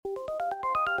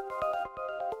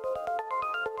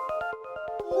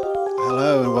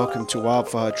Hello and welcome to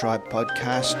Wildfire Tribe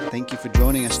Podcast. Thank you for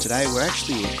joining us today. We're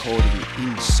actually recording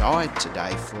inside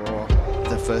today for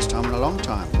the first time in a long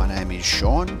time. My name is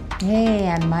Sean. Hey,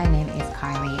 and my name is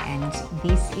Kylie, and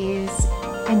this is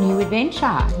a new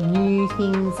adventure. New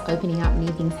things opening up,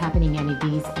 new things happening, and it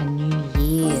is a new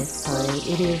year, so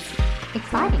it is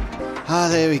exciting.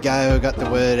 There we go. We got the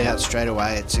word out straight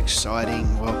away. It's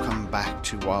exciting. Welcome back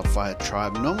to Wildfire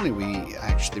Tribe. Normally we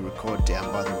actually record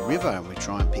down by the river and we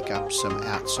try and pick up some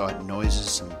outside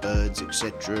noises and birds,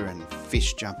 etc., and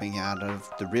fish jumping out of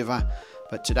the river.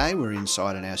 But today we're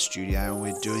inside in our studio and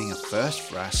we're doing a first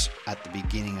for us at the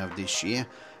beginning of this year.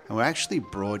 And we're actually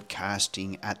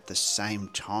broadcasting at the same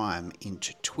time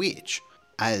into Twitch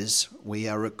as we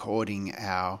are recording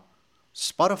our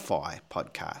Spotify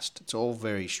podcast. It's all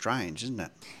very strange, isn't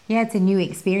it? Yeah, it's a new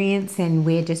experience and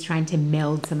we're just trying to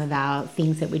meld some of our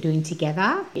things that we're doing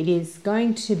together. It is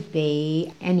going to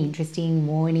be an interesting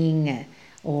morning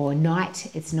or night.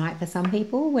 It's night for some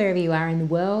people, wherever you are in the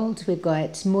world. We've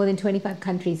got more than 25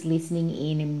 countries listening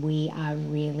in and we are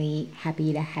really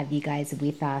happy to have you guys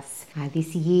with us.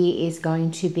 This year is going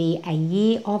to be a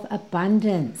year of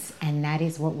abundance, and that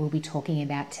is what we'll be talking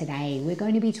about today. We're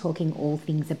going to be talking all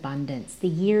things abundance, the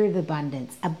year of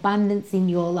abundance, abundance in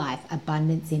your life,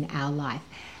 abundance in our life,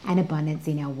 and abundance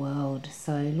in our world.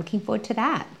 So looking forward to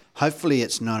that. Hopefully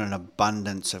it's not an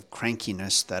abundance of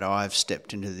crankiness that I've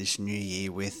stepped into this new year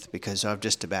with, because I've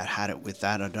just about had it with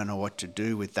that. I don't know what to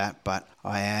do with that, but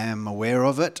I am aware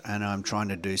of it and I'm trying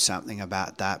to do something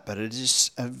about that. But it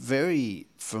is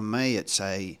for me, it's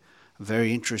a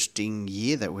very interesting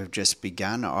year that we've just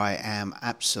begun. I am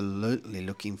absolutely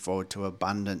looking forward to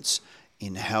abundance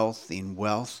in health, in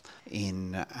wealth,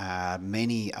 in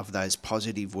many of those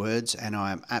positive words, and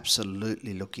I am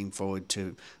absolutely looking forward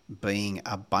to being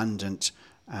abundant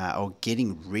or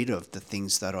getting rid of the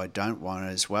things that I don't want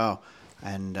as well.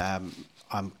 And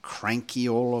I'm cranky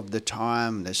all of the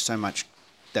time. There's so much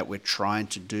that we're trying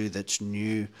to do that's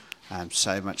new,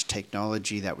 so much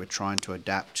technology that we're trying to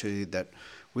adapt to that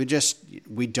we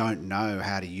don't know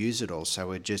how to use it all. So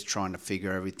we're just trying to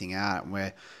figure everything out,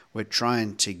 and we're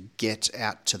trying to get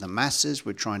out to the masses.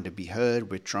 We're trying to be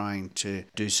heard. We're trying to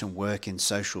do some work in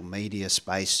social media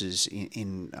spaces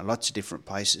in lots of different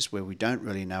places where we don't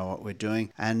really know what we're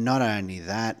doing. And not only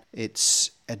that,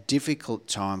 it's a difficult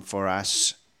time for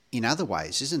us in other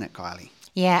ways, isn't it, Kylie?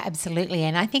 Yeah, absolutely.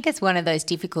 And I think it's one of those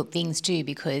difficult things too,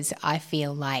 because I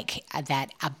feel like that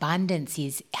abundance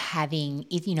is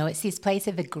it's this place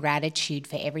of a gratitude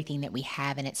for everything that we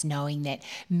have. And it's knowing that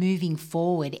moving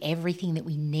forward, everything that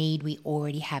we need, we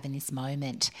already have in this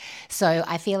moment. So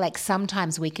I feel like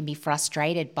sometimes we can be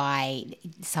frustrated by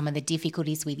some of the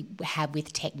difficulties we have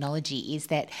with technology is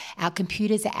that our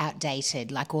computers are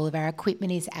outdated, like all of our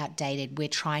equipment is outdated. We're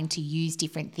trying to use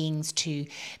different things to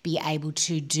be able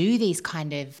to do these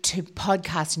to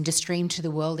podcast and to stream to the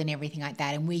world and everything like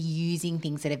that. And we're using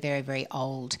things that are very, very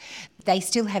old. They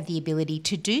still have the ability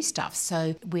to do stuff.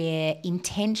 So we're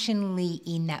intentionally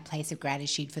in that place of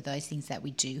gratitude for those things that we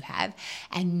do have,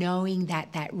 and knowing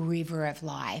that that river of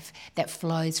life that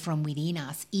flows from within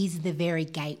us is the very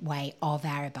gateway of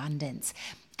our abundance.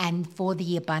 And for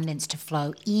the abundance to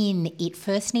flow in, it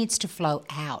first needs to flow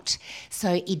out.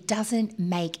 So it doesn't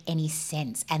make any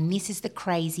sense. And this is the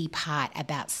crazy part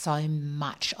about so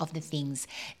much of the things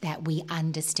that we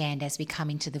understand as we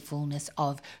come into the fullness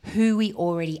of who we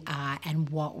already are and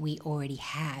what we already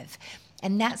have.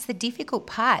 And that's the difficult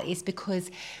part, is because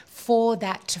for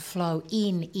that to flow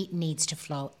in, it needs to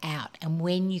flow out. And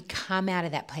when you come out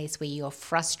of that place where you're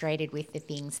frustrated with the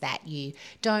things that you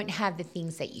don't have, the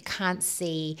things that you can't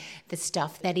see, the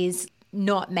stuff that is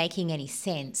not making any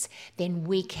sense, then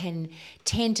we can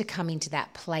tend to come into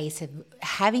that place of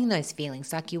having those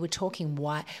feelings. Like you were talking,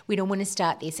 why we don't want to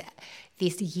start this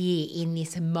year in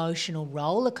this emotional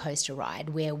roller coaster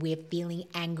ride where we're feeling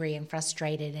angry and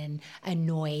frustrated and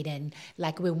annoyed and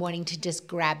like we're wanting to just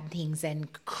grab things and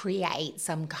create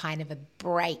some kind of a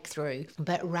breakthrough.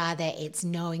 But rather it's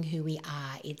knowing who we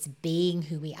are, it's being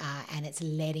who we are, and it's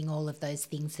letting all of those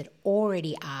things that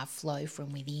already are flow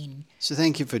from within. So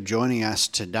thank you for joining us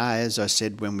today. As I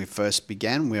said when we first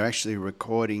began, we're actually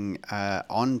recording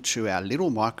onto our little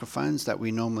microphones that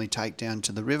we normally take down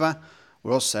to the river.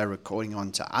 We're also recording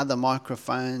onto other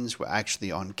microphones. We're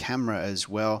actually on camera as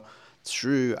well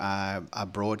through a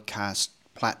broadcast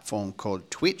platform called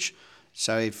Twitch.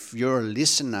 So if you're a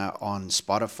listener on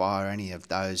Spotify or any of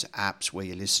those apps where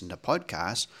you listen to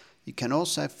podcasts, You can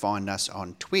also find us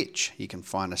on Twitch. You can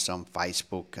find us on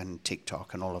Facebook and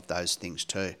TikTok and all of those things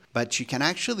too. But you can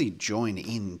actually join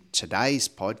in today's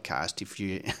podcast if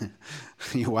you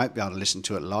you won't be able to listen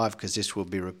to it live because this will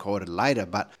be recorded later.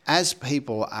 But as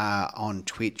people are on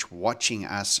Twitch watching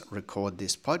us record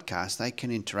this podcast, they can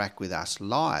interact with us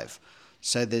live.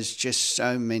 So there's just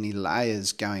so many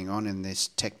layers going on in this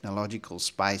technological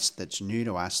space that's new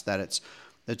to us that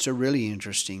it's a really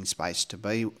interesting space to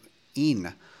be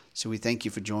in. So we thank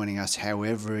you for joining us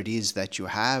however it is that you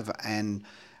have and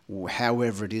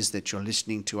however it is that you're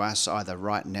listening to us either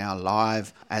right now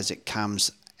live as it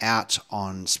comes out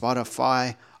on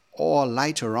Spotify or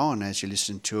later on as you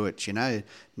listen to it,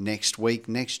 next week,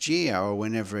 next year or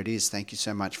whenever it is. Thank you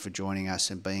so much for joining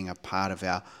us and being a part of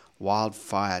our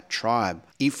Wildfire Tribe.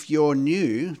 If you're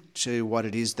new to what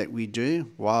it is that we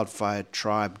do,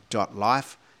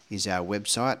 wildfiretribe.life is our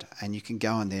website and you can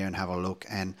go on there and have a look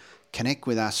and connect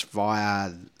with us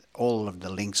via all of the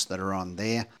links that are on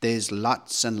there. There's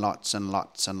lots and lots and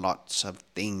lots and lots of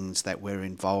things that we're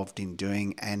involved in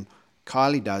doing, and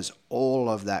Kylie does all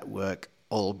of that work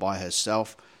all by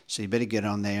herself. So you better get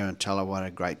on there and tell her what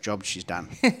a great job she's done.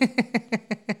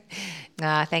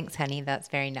 Thanks, honey. That's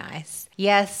very nice.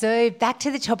 Yeah, so back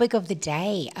to the topic of the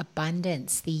day,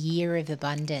 abundance, the year of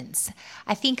abundance.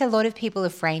 I think a lot of people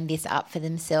have framed this up for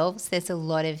themselves. There's a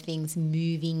lot of things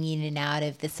moving in and out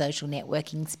of the social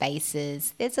networking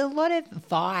spaces. There's a lot of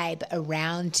vibe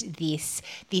around this.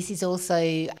 This is also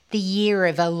the year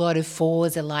of a lot of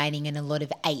fours aligning and a lot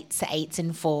of eights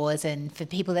and fours. And for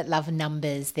people that love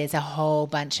numbers, there's a whole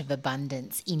bunch of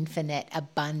abundance, infinite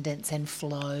abundance and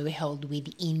flow held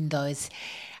within those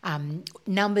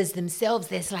numbers themselves.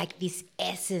 There's like this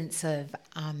essence of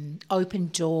open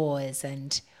doors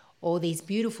and all these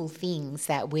beautiful things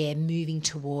that we're moving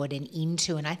toward and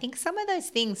into. And I think some of those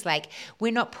things, like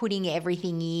we're not putting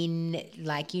everything in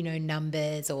like,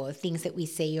 numbers or things that we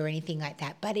see or anything like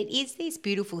that, but it is these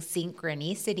beautiful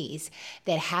synchronicities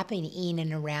that happen in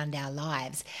and around our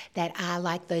lives that are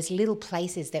like those little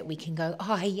places that we can go,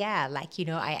 oh yeah, like,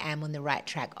 I am on the right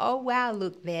track. Oh wow,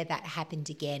 look there, that happened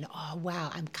again. Oh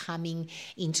wow, I'm coming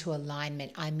into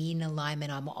alignment. I'm in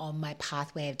alignment. I'm on my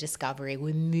pathway of discovery.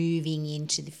 We're moving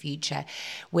into the future.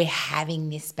 We're having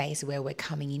this space where we're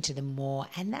coming into the more,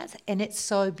 and it's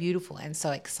so beautiful and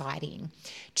so exciting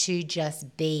to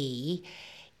just be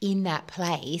in that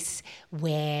place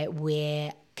where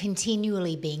we're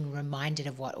continually being reminded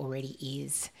of what already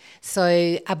is.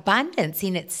 So abundance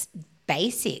in its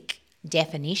basic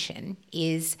definition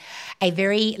is a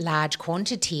very large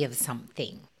quantity of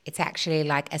something. It's actually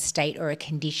like a state or a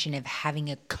condition of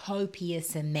having a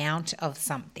copious amount of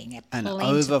something. An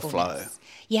overflow.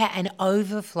 Yeah, an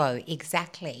overflow,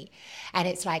 exactly. And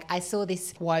it's like I saw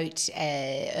this quote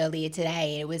earlier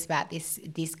today. It was about this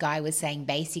guy was saying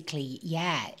basically,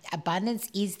 abundance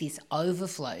is this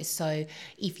overflow. So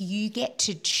if you get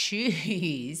to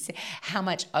choose how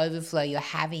much overflow you're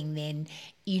having, then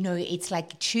it's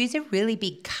like choose a really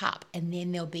big cup and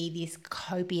then there'll be this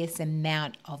copious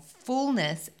amount of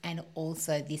fullness and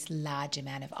also this large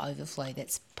amount of overflow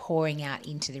that's pouring out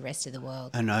into the rest of the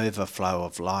world. An overflow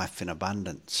of life in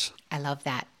abundance. I love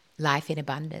that. Life in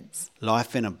abundance.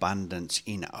 Life in abundance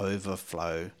in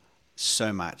overflow,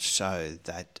 so much so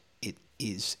that it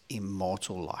is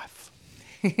immortal life.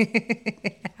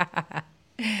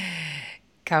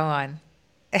 Come on.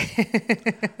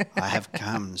 I have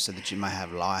come so that you may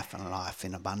have life and life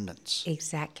in abundance.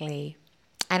 Exactly.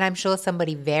 And I'm sure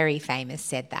somebody very famous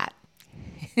said that.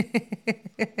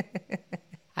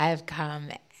 I have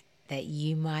come that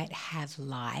you might have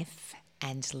life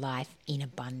and life in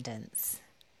abundance,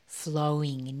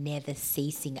 flowing, never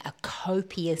ceasing, a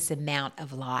copious amount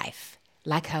of life,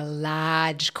 like a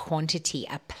large quantity,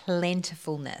 a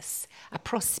plentifulness, a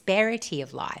prosperity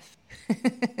of life.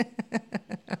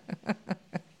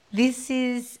 This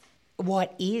is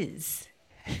what is.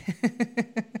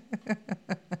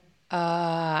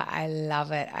 I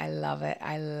love it. I love it.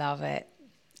 I love it.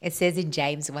 It says in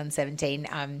James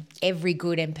 1:17, every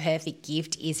good and perfect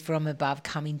gift is from above,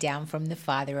 coming down from the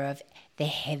Father of the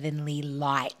heavenly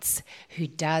lights, who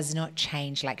does not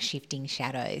change like shifting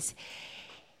shadows.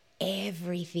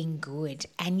 Everything good.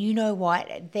 And you know what?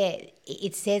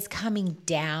 It says coming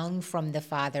down from the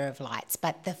Father of lights,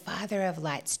 but the Father of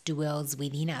lights dwells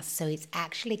within us. So it's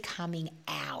actually coming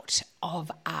out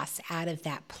of us, out of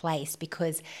that place,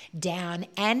 because down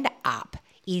and up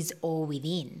is all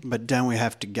within. But don't we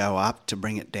have to go up to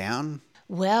bring it down?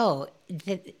 Well,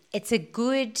 it's a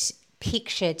good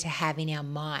picture to have in our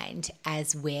mind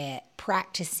as we're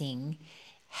practicing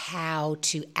how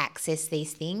to access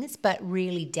these things, but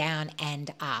really down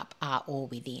and up are all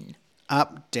within.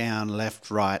 Up, down,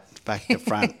 left, right, back to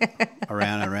front,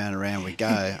 around and around and around we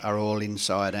go, are all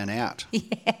inside and out.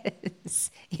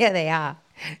 Yes. Yeah, they are.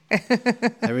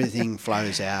 Everything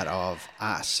flows out of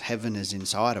us. Heaven is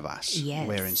inside of us. Yes.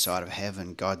 We're inside of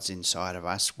heaven. God's inside of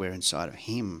us. We're inside of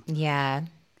Him. Yeah.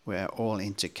 We're all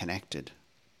interconnected.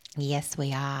 Yes,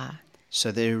 we are.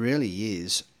 So there really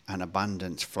is an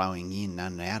abundance flowing in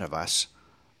and out of us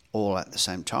all at the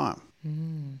same time.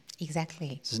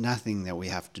 Exactly. There's nothing that we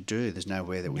have to do. There's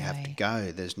nowhere that we have to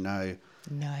go. There's no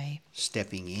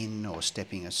stepping in or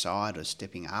stepping aside or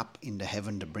stepping up into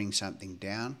heaven to bring something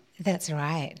down. That's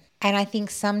right. And I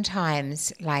think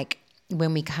sometimes, like,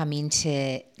 when we come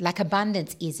into, like,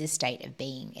 abundance is a state of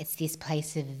being. It's this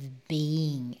place of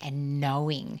being and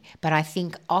knowing. But I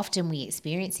think often we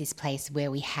experience this place where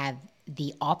we have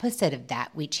the opposite of that,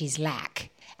 which is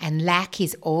lack. And lack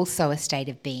is also a state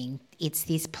of being. It's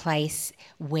this place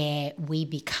where we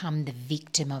become the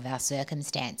victim of our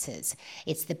circumstances.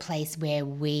 It's the place where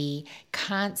we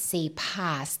can't see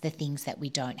past the things that we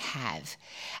don't have.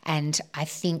 And I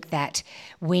think that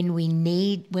when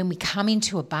we come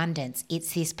into abundance,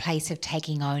 it's this place of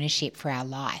taking ownership for our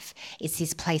life. It's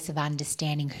this place of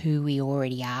understanding who we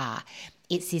already are.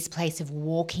 It's this place of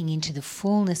walking into the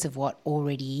fullness of what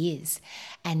already is.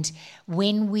 And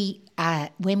when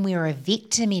we're a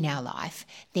victim in our life,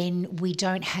 then we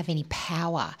don't have any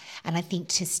power. And I think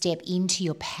to step into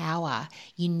your power,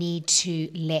 you need to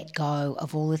let go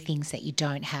of all the things that you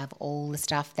don't have, all the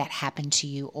stuff that happened to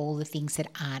you, all the things that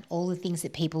aren't, all the things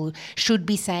that people should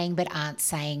be saying but aren't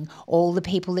saying, all the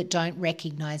people that don't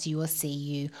recognize you or see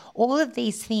you, all of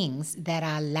these things that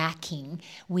are lacking,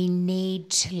 we need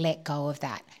to let go of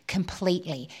that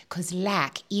completely, because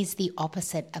lack is the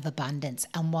opposite of abundance.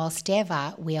 And whilst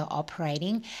ever we are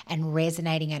operating and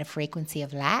resonating at a frequency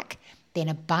of lack, then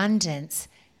abundance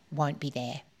won't be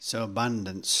there. So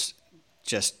abundance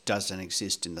just doesn't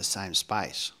exist in the same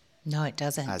space. No, it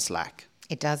doesn't. As lack.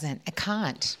 It doesn't. It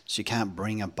can't. So you can't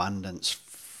bring abundance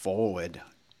forward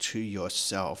to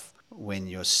yourself when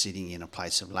you're sitting in a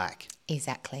place of lack.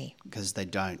 Exactly. Because they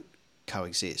don't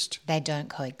coexist. They don't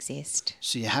coexist.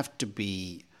 So you have to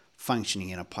be functioning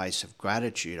in a place of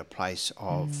gratitude, a place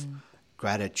of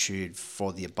gratitude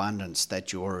for the abundance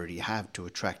that you already have to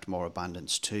attract more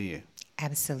abundance to you.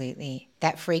 Absolutely.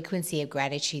 That frequency of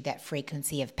gratitude, that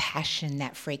frequency of passion,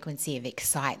 that frequency of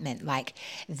excitement, like,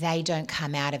 they don't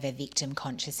come out of a victim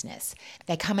consciousness.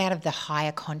 They come out of the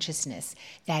higher consciousness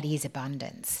that is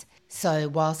abundance. So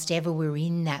whilst ever we're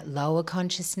in that lower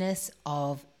consciousness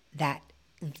of that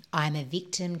I'm a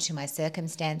victim to my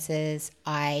circumstances,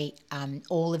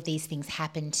 all of these things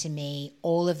happen to me,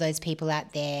 all of those people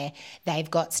out there,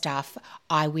 they've got stuff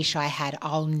I wish I had,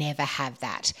 I'll never have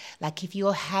that. Like, if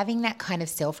you're having that kind of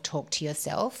self-talk to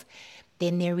yourself,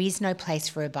 then there is no place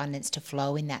for abundance to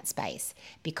flow in that space,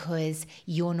 because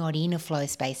you're not in a flow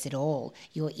space at all.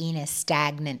 You're in a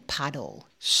stagnant puddle.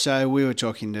 So we were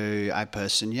talking to a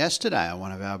person yesterday on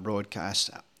one of our broadcasts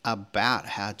about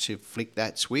how to flick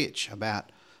that switch,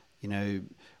 about,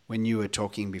 when you were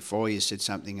talking before, you said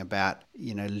something about,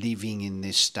 living in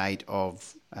this state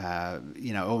of,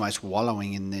 almost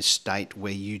wallowing in this state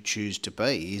where you choose to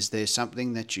be. Is there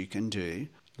something that you can do,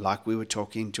 like we were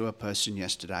talking to a person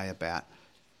yesterday about,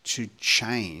 to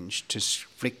change, to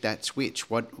flick that switch?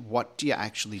 What do you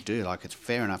actually do? Like, it's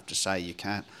fair enough to say you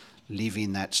can't live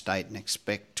in that state and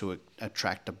expect to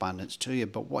attract abundance to you,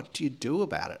 but what do you do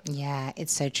about it? Yeah,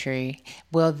 it's so true.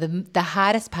 Well, the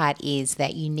hardest part is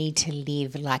that you need to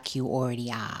live like you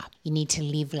already are. You need to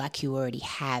live like you already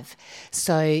have.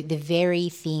 So the very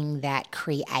thing that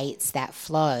creates that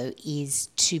flow is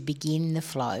to begin the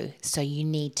flow. So you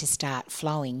need to start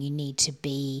flowing. You need to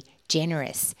be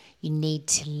generous. You need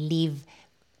to live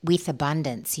with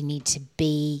abundance. You need to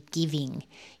be giving.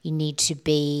 You need to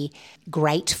be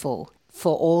grateful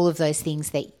for all of those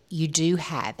things that you do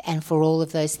have, and for all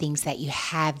of those things that you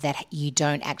have that you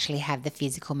don't actually have the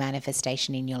physical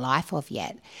manifestation in your life of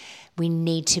yet. We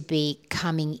need to be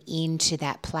coming into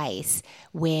that place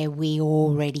where we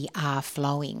already are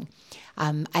flowing.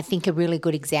 I think a really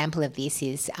good example of this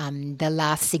is the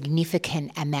last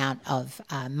significant amount of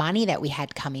money that we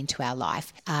had come into our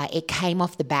life. It came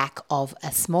off the back of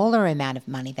a smaller amount of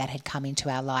money that had come into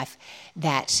our life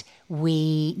that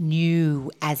we knew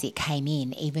as it came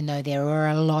in, even though there were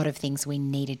a lot of things we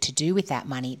needed to do with that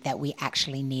money, that we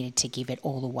actually needed to give it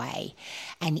all away.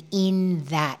 And in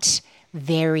that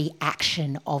very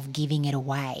action of giving it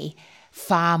away,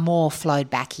 far more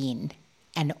flowed back in.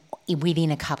 And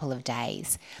within a couple of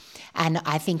days. And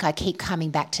I think I keep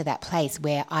coming back to that place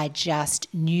where I just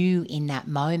knew in that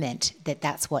moment that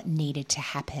that's what needed to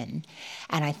happen.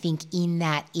 And I think in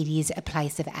that it is a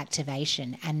place of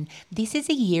activation. And this is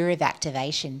a year of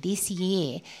activation. This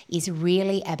year is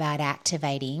really about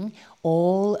activating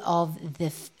all of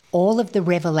the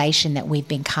revelation that we've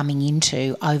been coming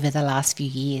into over the last few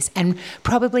years. And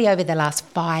probably over the last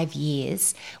 5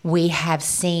 years, we have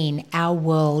seen our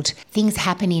world, things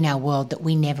happen in our world that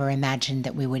we never imagined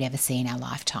that we would ever see in our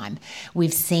lifetime.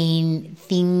 We've seen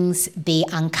things be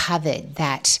uncovered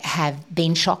that have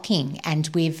been shocking, and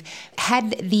we've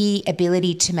had the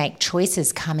ability to make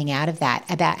choices coming out of that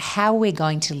about how we're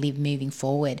going to live moving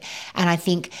forward. And I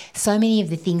think so many of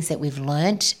the things that we've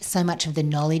learnt, so much of the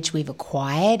knowledge we've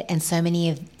acquired, and so many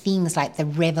of things like the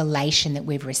revelation that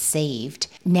we've received,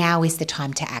 now is the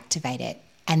time to activate it.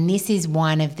 And this is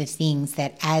one of the things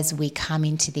that as we come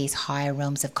into these higher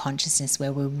realms of consciousness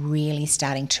where we're really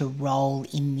starting to roll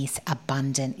in this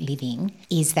abundant living,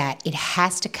 is that it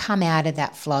has to come out of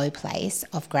that flow place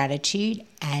of gratitude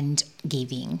and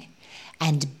giving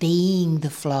and being the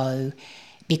flow,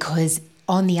 because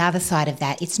on the other side of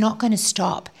that, it's not going to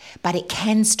stop, but it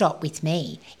can stop with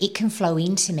me. It can flow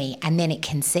into me and then it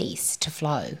can cease to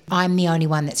flow. I'm the only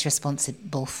one that's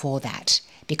responsible for that,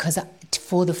 because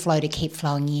for the flow to keep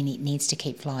flowing in, it needs to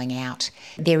keep flowing out.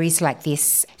 There is like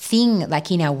this thing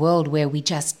like in our world where we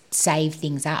just save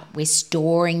things up. We're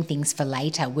storing things for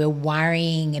later. We're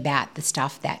worrying about the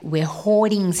stuff that we're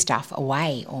hoarding stuff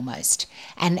away almost.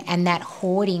 And that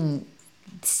hoarding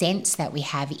sense that we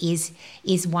have is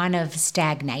one of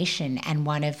stagnation, and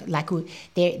one of like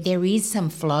there is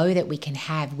some flow that we can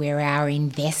have where our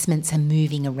investments are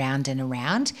moving around and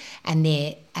around, and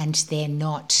they're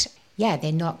not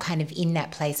kind of in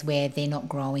that place where they're not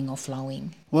growing or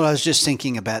flowing. Well, I was just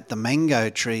thinking about the mango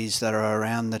trees that are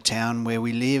around the town where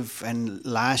we live, and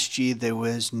last year there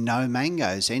was no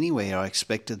mangoes anywhere. I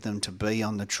expected them to be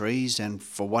on the trees, and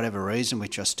for whatever reason,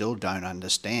 which I still don't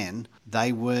understand,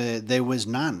 there was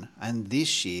none. And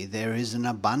this year there is an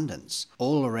abundance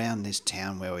all around this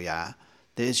town where we are.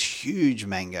 There's huge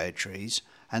mango trees,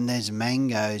 and there's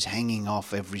mangoes hanging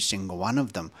off every single one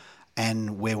of them.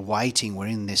 And we're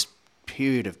in this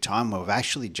period of time where we've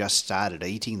actually just started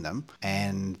eating them,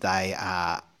 and they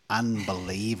are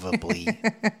unbelievably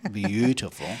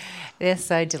beautiful. They're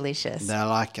so delicious. They're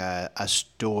like a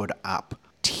stored up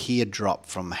teardrop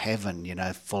from heaven,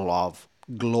 full of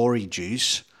glory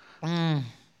juice. They're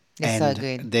and so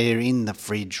good. They're in the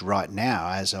fridge right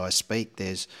now as I speak.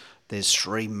 There's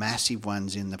 3 massive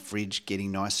ones in the fridge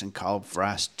getting nice and cold for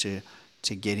us to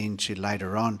get into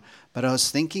later on. But I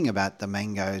was thinking about the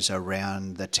mangoes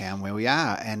around the town where we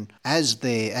are, and as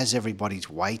everybody's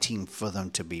waiting for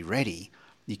them to be ready,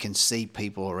 you can see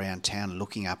people around town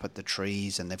looking up at the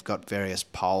trees, and they've got various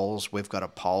poles. We've got a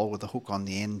pole with a hook on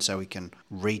the end so we can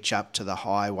reach up to the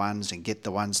high ones and get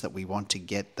the ones that we want to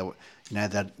get,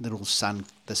 that little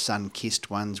the sun-kissed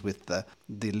ones with the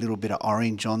little bit of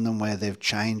orange on them where they've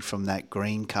changed from that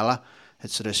green colour.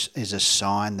 It sort of is a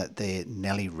sign that they're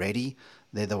nearly ready.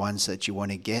 They're the ones that you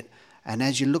want to get. And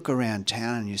as you look around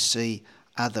town and you see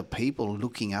other people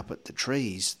looking up at the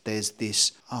trees, there's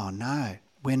this, oh no,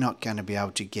 we're not going to be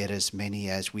able to get as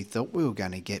many as we thought we were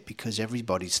going to get, because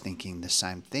everybody's thinking the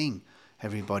same thing.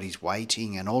 Everybody's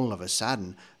waiting, and all of a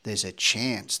sudden there's a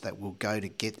chance that we'll go to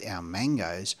get our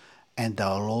mangoes and they'll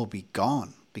all be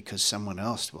gone because someone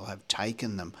else will have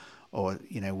taken them, or,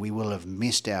 we will have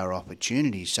missed our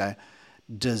opportunity. So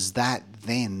does that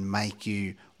then make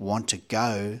you want to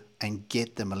go and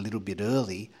get them a little bit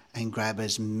early and grab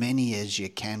as many as you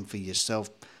can for yourself,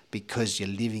 because you're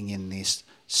living in this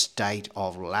state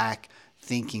of lack,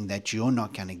 thinking that you're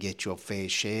not going to get your fair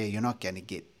share, you're not going to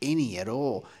get any at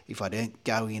all if I don't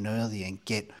go in early and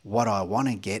get what I want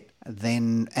to get?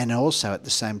 Then, and also at the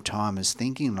same time as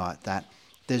thinking like that,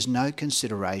 there's no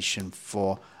consideration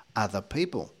for other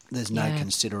people. There's no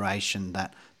consideration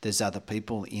that there's other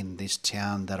people in this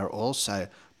town that are also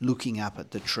looking up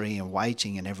at the tree and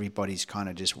waiting, and everybody's kind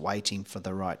of just waiting for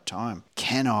the right time.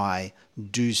 Can I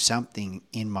do something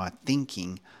in my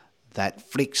thinking that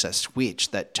flicks a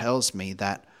switch that tells me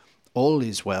that all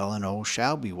is well and all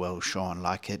shall be well, Sean?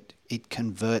 Like it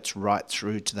converts right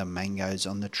through to the mangoes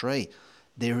on the tree.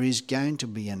 There is going to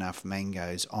be enough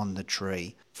mangoes on the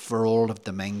tree for all of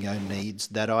the mango needs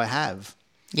that I have.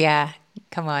 Yeah,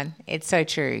 come on. It's so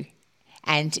true.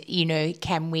 And,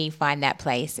 can we find that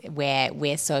place where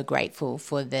we're so grateful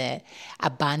for the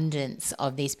abundance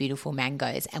of these beautiful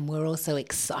mangoes, and we're also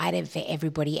excited for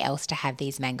everybody else to have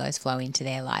these mangoes flow into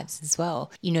their lives as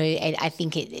well. And I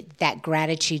think that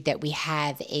gratitude that we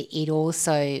have, it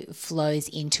also flows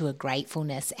into a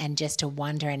gratefulness and just a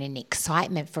wonder and an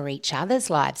excitement for each other's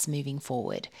lives moving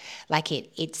forward. Like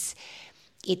it's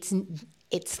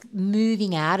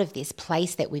moving out of this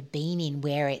place that we've been in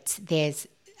where there's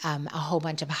a whole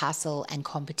bunch of hustle and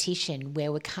competition,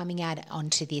 where we're coming out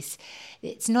onto this,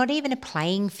 it's not even a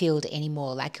playing field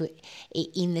anymore, like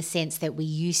in the sense that we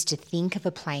used to think of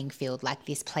a playing field like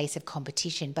this place of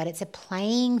competition, but it's a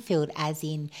playing field as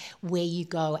in where you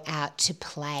go out to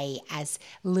play as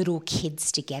little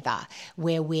kids together,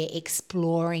 where we're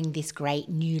exploring this great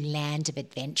new land of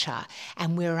adventure,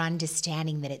 and we're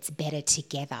understanding that it's better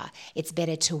together. It's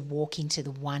better to walk into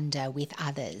the wonder with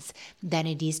others than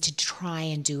it is to try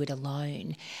and do it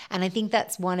alone. And I think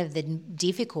that's one of the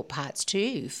difficult parts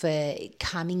too, for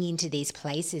coming into these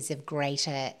places of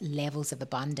greater levels of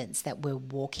abundance that we're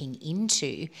walking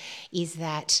into, is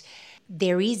that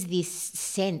there is this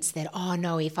sense that, oh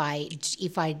no, if I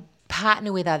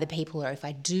partner with other people, or if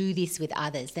I do this with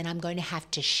others, then I'm going to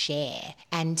have to share.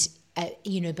 And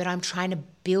but I'm trying to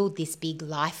build this big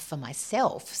life for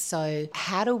myself. So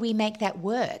how do we make that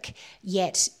work?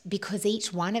 Yet, because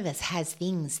each one of us has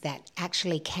things that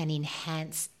actually can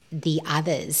enhance the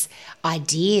others'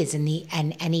 ideas and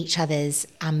each other's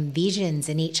visions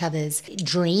and each other's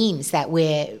dreams that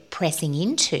we're pressing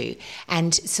into.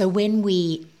 And so when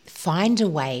we find a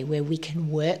way where we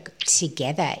can work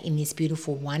together in this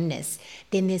beautiful oneness,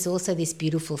 then there's also this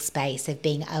beautiful space of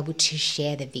being able to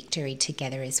share the victory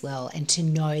together as well, and to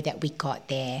know that we got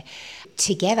there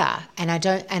together. And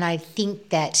I think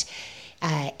that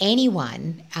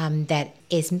anyone that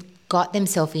is got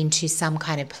themselves into some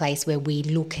kind of place where we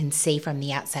look and see from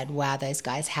the outside, wow, those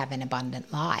guys have an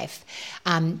abundant life.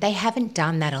 They haven't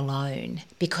done that alone,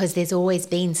 because there's always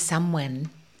been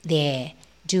someone there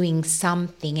doing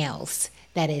something else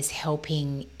that is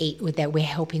that we're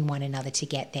helping one another to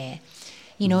get there.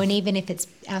 And even if it's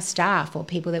our staff or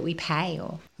people that we pay,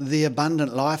 or the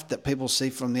abundant life that people see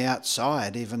from the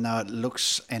outside, even though it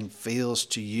looks and feels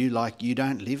to you like you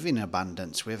don't live in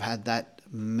abundance. We've had that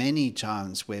many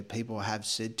times where people have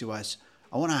said to us,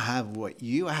 I want to have what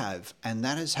you have. And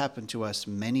that has happened to us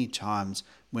many times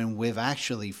when we've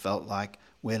actually felt like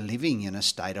we're living in a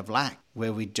state of lack,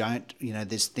 where we don't,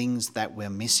 there's things that we're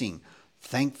missing.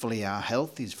 Thankfully, our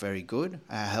health is very good.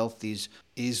 Our health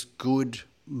is good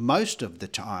most of the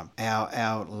time.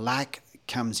 Our lack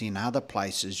comes in other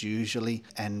places usually,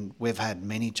 and we've had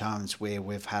many times where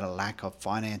we've had a lack of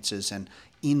finances, and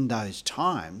in those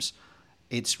times,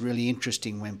 it's really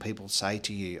interesting when people say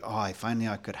to you, oh, if only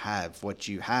I could have what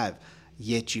you have,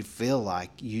 yet you feel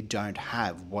like you don't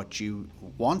have what you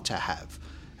want to have.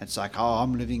 It's like, oh,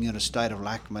 I'm living in a state of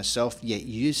lack myself, yet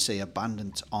you see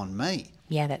abundance on me.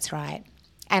 Yeah, that's right.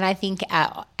 And I think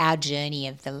our journey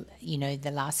of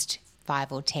the last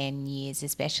 5 or 10 years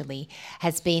especially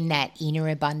has been that inner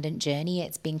abundant journey.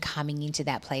 It's been coming into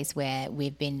that place where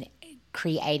we've been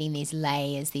creating these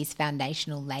layers, these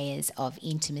foundational layers of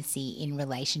intimacy in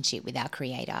relationship with our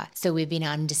Creator. So we've been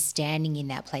understanding in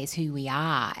that place who we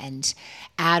are, and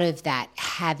out of that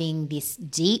having this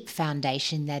deep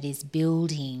foundation that is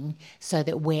building so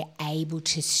that we're able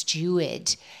to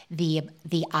steward the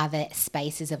other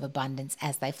spaces of abundance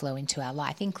as they flow into our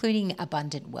life, including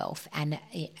abundant wealth. And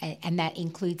that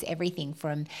includes everything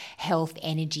from health,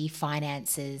 energy,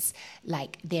 finances.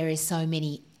 Like, there is so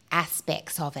many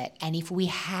aspects of it. And if we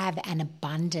have an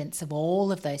abundance of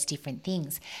all of those different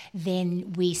things,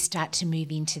 then we start to move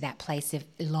into that place of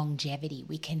longevity.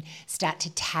 We can start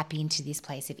to tap into this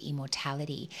place of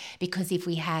immortality, because if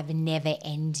we have a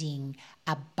never-ending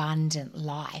abundant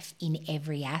life in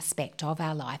every aspect of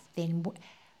our life, then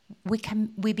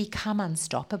we become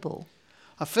unstoppable.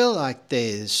 I feel like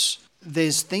there's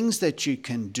things that you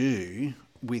can do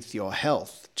with your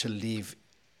health to live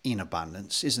in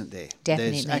abundance, isn't there?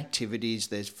 Definitely. There's activities,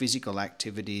 there's physical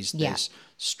activities, there's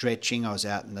stretching. I was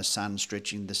out in the sun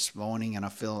stretching this morning, and I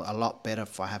feel a lot better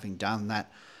for having done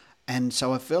that. And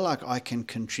so I feel like I can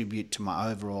contribute to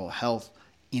my overall health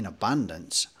in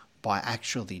abundance by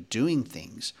actually doing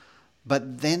things.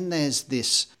 But then there's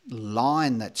this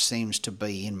line that seems to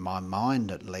be in my mind,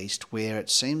 at least, where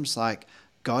it seems like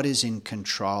God is in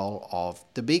control of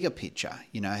the bigger picture.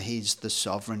 He's the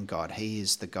sovereign God. He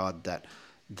is the God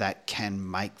that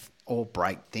can make or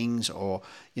break things, or,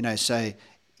 so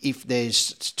if there's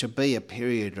to be a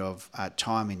period of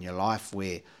time in your life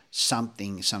where some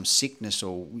sickness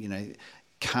or,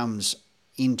 comes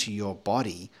into your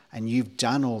body and you've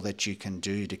done all that you can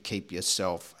do to keep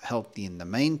yourself healthy in the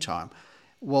meantime.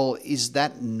 Well, is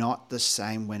that not the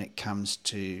same when it comes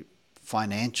to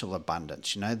financial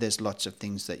abundance? You know, there's lots of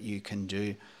things that you can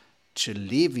do to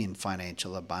live in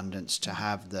financial abundance, to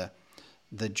have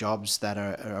the jobs that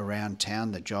are around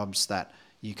town, the jobs that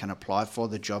you can apply for,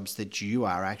 the jobs that you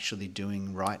are actually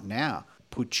doing right now,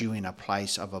 put you in a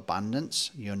place of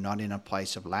abundance. You're not in a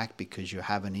place of lack because you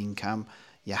have an income,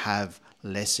 you have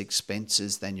less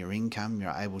expenses than your income,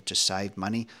 you're able to save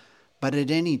money. But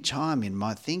at any time in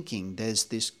my thinking, there's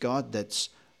this God that's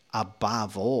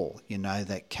above all, you know,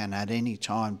 that can at any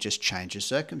time just change your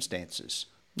circumstances.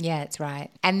 Yeah, that's right.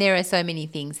 And there are so many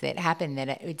things that happen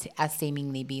that are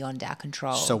seemingly beyond our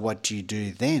control. So what do you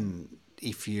do then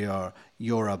if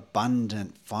your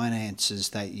abundant finances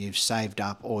that you've saved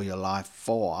up all your life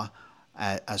for,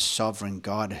 a sovereign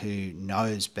God who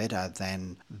knows better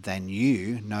than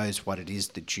you, knows what it is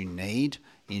that you need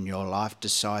in your life,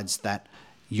 decides that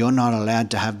you're not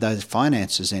allowed to have those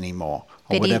finances anymore,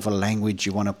 or whatever language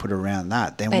you want to put around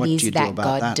that, then what do you do about that?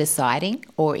 But is that God deciding,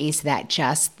 or is that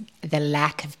just the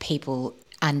lack of people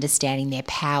understanding their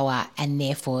power and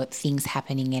therefore things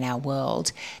happening in our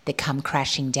world that come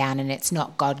crashing down, and it's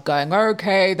not God going,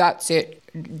 okay, that's it,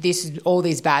 all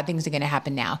these bad things are going to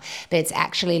happen now. But it's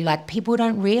actually like people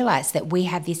don't realize that we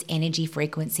have this energy,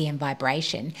 frequency and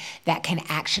vibration that can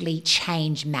actually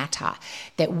change matter,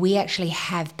 that we actually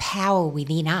have power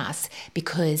within us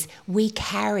because we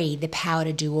carry the power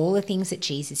to do all the things that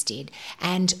Jesus did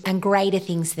and greater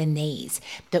things than these,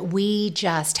 that we've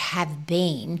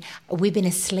been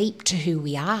asleep to who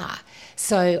we are.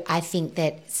 So I think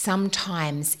that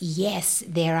sometimes, yes,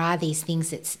 there are these things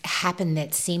that happen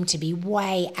that seem to be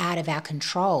way out of our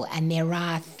control, and there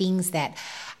are things that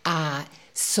are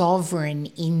sovereign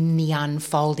in the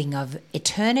unfolding of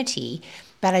eternity.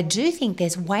 But I do think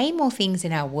there's way more things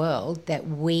in our world that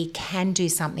we can do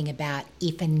something about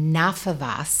if enough of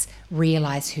us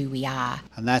realise who we are.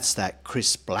 And that's that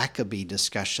Chris Blackaby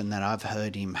discussion that I've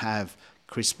heard him have.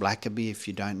 Chris Blackaby, if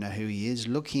you don't know who he is,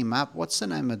 look him up. What's the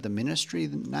name of the ministry,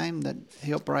 the name that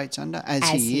he operates under? As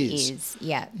He Is.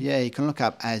 Yeah. Yeah, you can look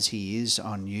up As He Is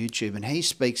on YouTube, and he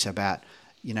speaks about,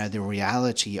 you know, the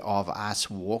reality of us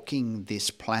walking this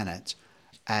planet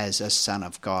as a son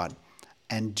of God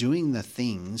and doing the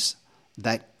things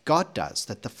that God does,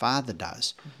 that the Father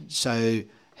does. Mm-hmm. So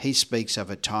he speaks of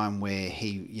a time where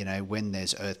when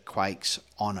there's earthquakes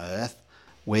on earth,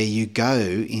 where you go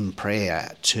in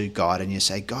prayer to God and you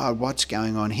say, God, what's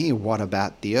going on here? What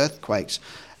about the earthquakes?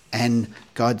 And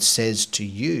God says to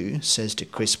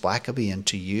Chris Blackaby and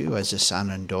to you as a son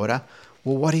and daughter,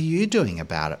 well, what are you doing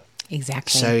about it?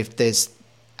 Exactly. So if there's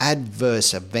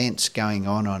adverse events going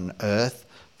on earth,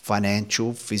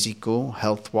 financial, physical,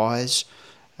 health-wise,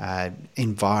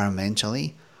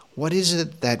 environmentally, what is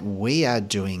it that we are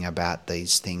doing about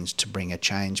these things to bring a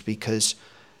change? Because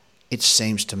it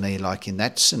seems to me like in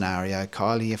that scenario,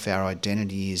 Kylie, if our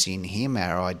identity is in Him,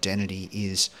 our identity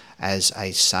is as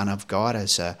a son of God,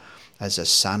 as a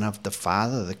son of the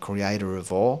Father, the creator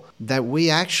of all, that we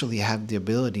actually have the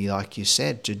ability, like you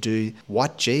said, to do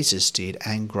what Jesus did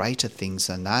and greater things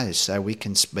than those. So we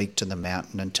can speak to the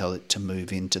mountain and tell it to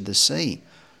move into the sea.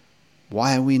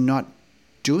 Why are we not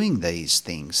doing these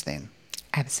things then?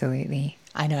 Absolutely.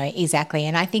 I know, exactly.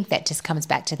 And I think that just comes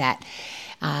back to that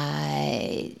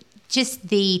just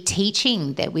the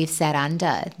teaching that we've sat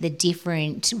under, the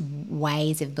different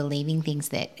ways of believing things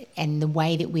and the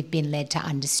way that we've been led to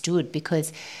understand,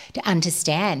 because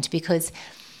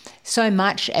so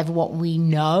much of what we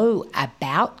know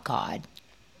about God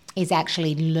is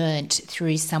actually learnt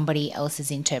through somebody else's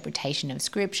interpretation of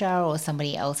scripture or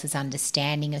somebody else's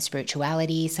understanding of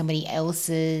spirituality, somebody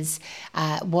else's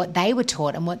what they were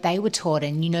taught.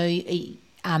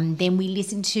 And then we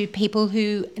listen to people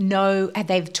who know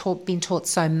they've been taught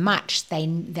so much,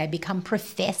 they become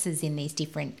professors in these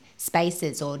different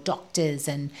spaces, or doctors,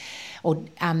 and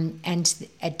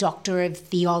a doctor of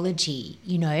theology,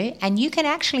 and you can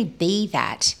actually be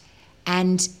that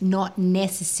and not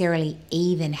necessarily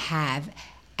even have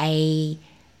a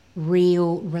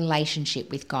real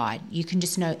relationship with God. You can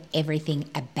just know everything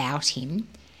about Him,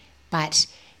 but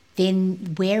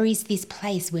then where is this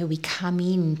place where we come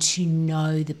in to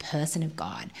know the person of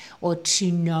God, or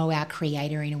to know our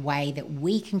Creator in a way that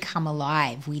we can come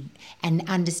alive with and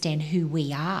understand who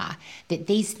we are, that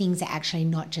these things are actually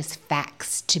not just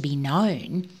facts to be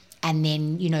known and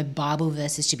then, Bible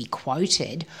verses to be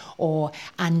quoted or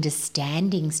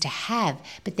understandings to have,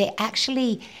 but they're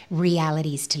actually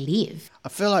realities to live. I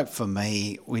feel like for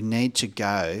me, I need to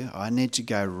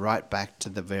go right back to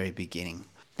the very beginning.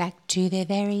 Back to the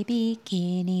very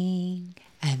beginning,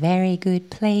 a very good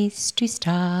place to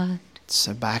start.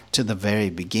 So back to the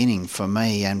very beginning for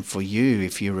me and for you,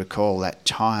 if you recall that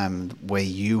time where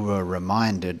you were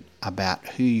reminded about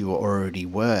who you already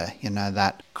were,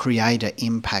 that creator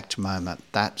impact moment,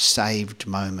 that saved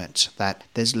moment, that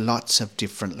there's lots of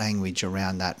different language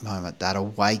around that moment, that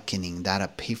awakening, that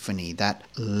epiphany, that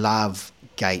love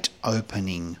gate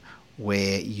opening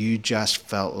where you just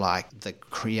felt like the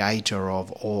creator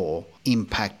of all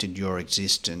impacted your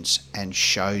existence and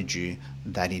showed you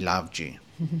that he loved you.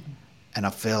 And I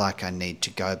feel like I need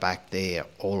to go back there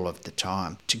all of the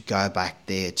time, to go back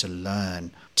there to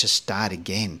learn, to start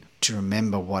again, to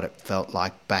remember what it felt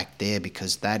like back there,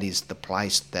 because that is the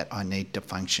place that I need to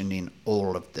function in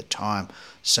all of the time,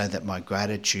 so that my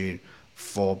gratitude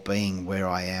for being where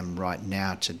I am right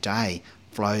now today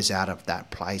flows out of that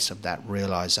place of that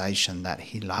realization that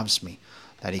he loves me,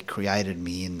 that he created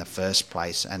me in the first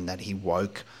place, and that he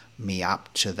woke me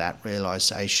up to that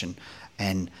realization.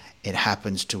 And it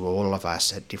happens to all of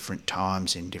us at different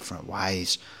times in different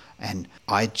ways. And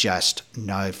I just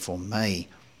know for me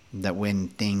that when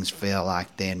things feel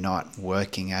like they're not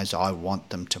working as I want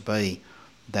them to be,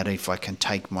 that if I can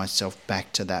take myself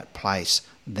back to that place,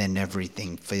 then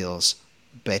everything feels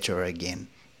better again.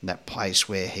 That place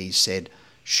where he said,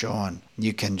 Sean,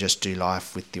 you can just do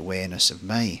life with the awareness of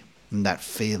me. And that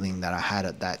feeling that I had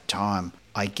at that time,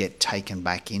 I get taken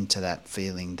back into that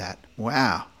feeling that,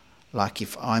 wow, like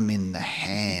if I'm in the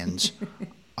hands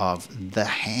of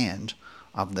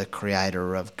the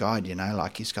creator of God,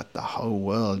 like he's got the whole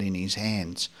world in his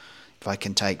hands. If I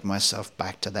can take myself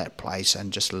back to that place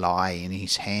and just lie in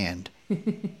his hand,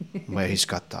 where he's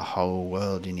got the whole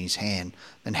world in his hand,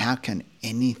 then how can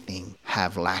anything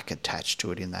have lack attached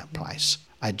to it in that place?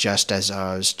 As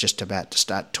I was just about to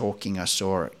start talking, I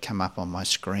saw it come up on my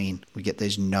screen. We get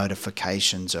these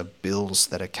notifications of bills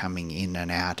that are coming in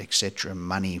and out, etc.,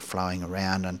 money flowing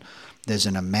around, and there's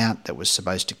an amount that was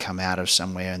supposed to come out of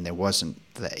somewhere, and there wasn't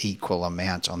the equal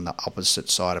amount on the opposite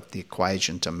side of the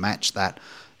equation to match that.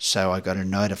 So I got a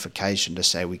notification to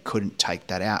say we couldn't take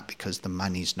that out because the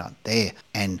money's not there.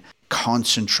 And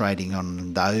concentrating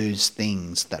on those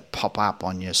things that pop up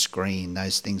on your screen,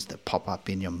 those things that pop up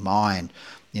in your mind,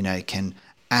 can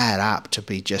add up to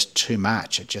be just too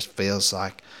much. It just feels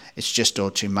like it's just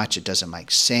all too much. It doesn't make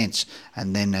sense.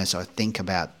 And then as I think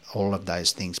about all of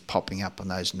those things popping up on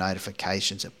those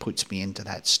notifications, it puts me into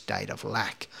that state of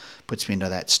lack, puts me into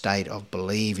that state of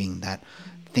believing that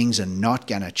things are not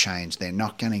going to change, they're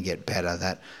not going to get better,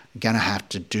 that I'm going to have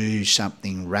to do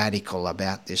something radical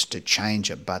about this to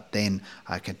change it. But then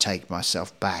I can take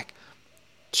myself back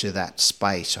to that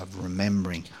space of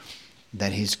remembering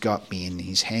that he's got me in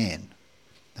his hand.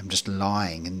 I'm just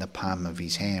lying in the palm of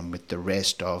his hand with the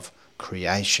rest of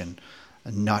creation,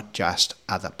 and not just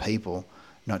other people,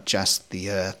 not just the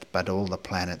earth, but all the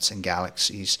planets and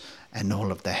galaxies and all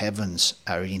of the heavens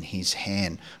are in his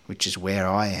hand, which is where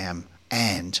I am.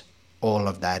 And all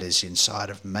of that is inside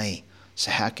of me.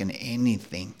 So how can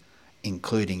anything,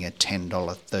 including a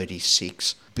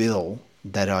 $10.36 bill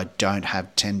that I don't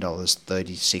have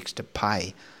 $10.36 to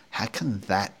pay, how can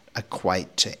that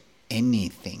equate to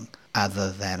anything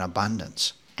other than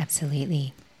abundance?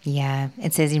 Absolutely. Yeah.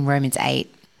 It says in Romans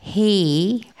 8,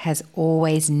 he has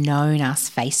always known us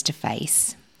face to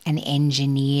face and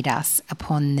engineered us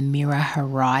upon the mirror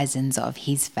horizons of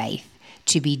his faith,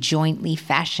 to be jointly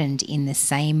fashioned in the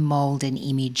same mould and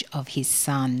image of his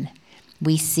Son.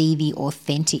 We see the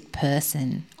authentic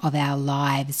person of our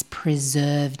lives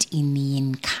preserved in the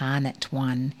incarnate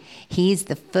one. He is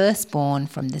the firstborn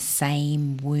from the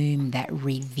same womb that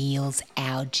reveals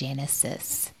our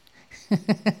Genesis.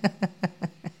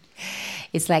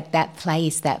 It's like that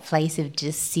place of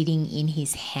just sitting in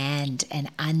his hand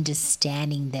and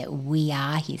understanding that we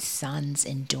are his sons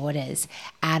and daughters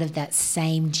out of that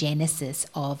same Genesis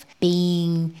of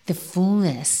being the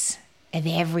fullness of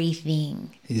everything.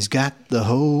 He's got the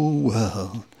whole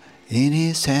world in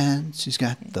his hands. He's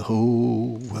got the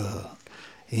whole world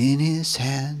in his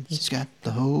hands. He's got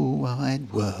the whole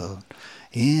wide world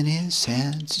in his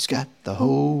hands. He's got the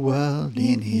whole world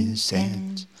in his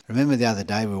hands. Remember the other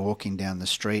day we were walking down the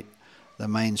street, the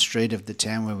main street of the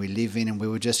town where we live in, and we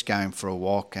were just going for a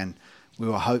walk, and we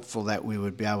were hopeful that we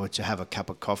would be able to have a cup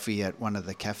of coffee at one of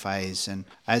the cafes. And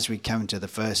as we come to the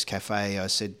first cafe, I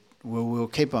said, well, we'll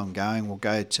keep on going. We'll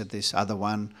go to this other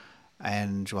one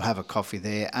and we'll have a coffee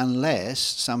there unless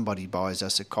somebody buys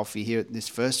us a coffee here at this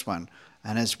first one.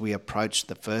 And as we approached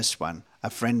the first one, a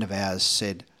friend of ours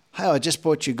said, hey, I just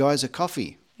bought you guys a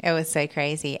coffee. It was so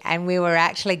crazy. And we were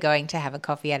actually going to have a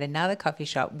coffee at another coffee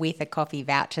shop with a coffee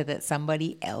voucher that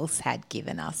somebody else had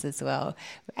given us as well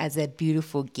as a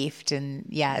beautiful gift. And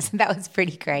yeah, so that was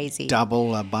pretty crazy.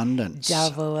 Double abundance.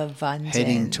 Double abundance.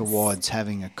 Heading towards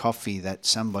having a coffee that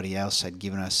somebody else had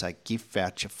given us a gift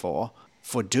voucher for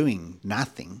doing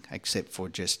nothing except for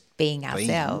just being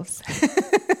ourselves.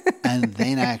 And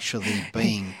then actually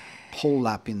being pulled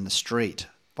up in the street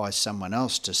by someone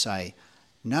else to say,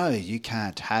 no, you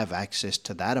can't have access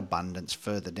to that abundance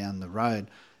further down the road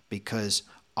because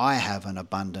I have an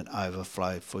abundant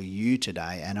overflow for you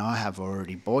today and I have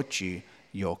already bought you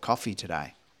your coffee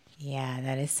today. Yeah,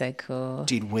 that is so cool.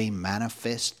 Did we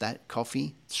manifest that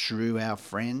coffee through our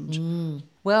friend?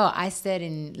 Well, I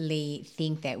certainly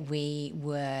think that we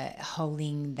were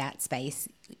holding that space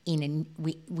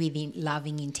within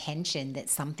loving intention that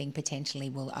something potentially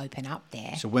will open up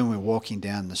there. So when we're walking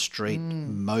down the street,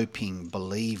 moping,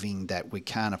 believing that we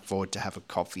can't afford to have a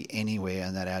coffee anywhere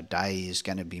and that our day is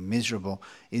going to be miserable,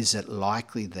 is it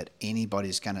likely that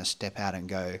anybody's going to step out and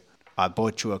go, I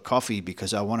bought you a coffee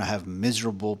because I want to have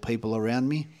miserable people around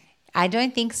me? I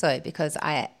don't think so, because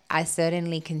I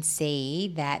certainly can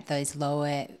see that those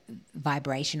lower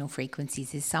vibrational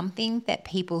frequencies is something that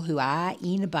people who are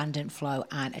in abundant flow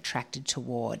aren't attracted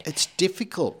toward. It's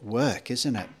difficult work,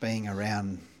 isn't it, being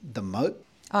around the mope?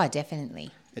 Oh, definitely.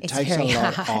 It takes a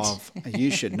lot of, you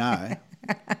should know.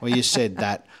 Well, you said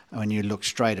that when you looked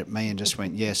straight at me and just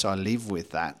went, yes, I live with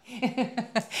that.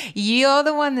 You're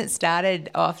the one that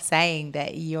started off saying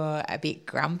that you're a bit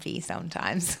grumpy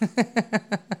sometimes.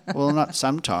 Well, not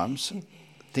sometimes. I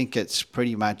think it's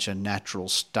pretty much a natural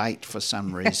state for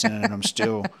some reason, and I'm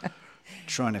still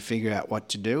trying to figure out what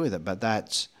to do with it. But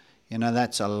that's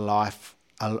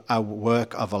a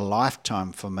work of a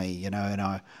lifetime for me, and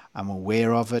I'm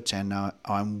aware of it, and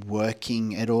I'm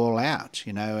working it all out,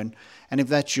 and if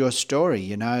that's your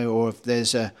story, or if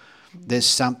there's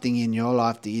something in your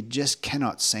life that you just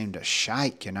cannot seem to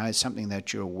shake, something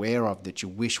that you're aware of that you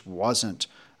wish wasn't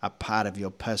a part of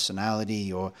your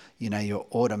personality, or your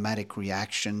automatic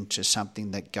reaction to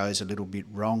something that goes a little bit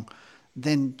wrong,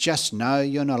 then just know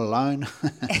you're not alone.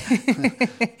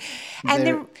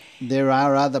 And there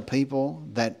are other people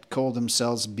that call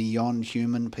themselves beyond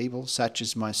human people, such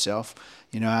as myself.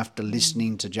 After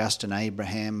listening to Justin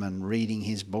Abraham and reading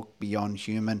his book Beyond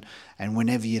Human, and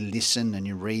whenever you listen and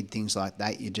you read things like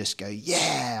that, you just go,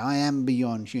 yeah, I am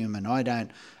beyond human. I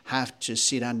don't have to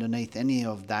sit underneath any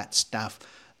of that stuff,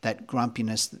 that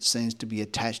grumpiness that seems to be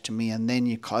attached to me. And then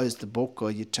you close the book, or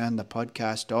you turn the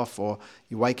podcast off, or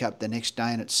you wake up the next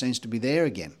day and it seems to be there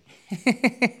again.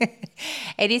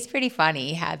 It is pretty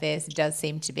funny how there does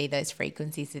seem to be those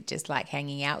frequencies that just like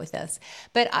hanging out with us.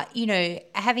 But,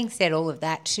 having said all of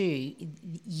that too,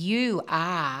 you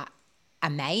are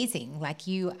amazing. Like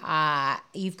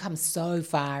you've come so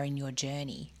far in your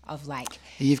journey of like...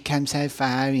 You've come so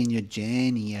far in your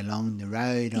journey along the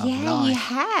road of life. Yeah, you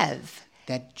have.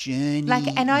 That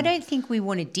journey. And I don't think we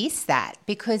want to diss that,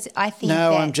 because I think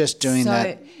No, I'm just doing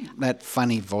that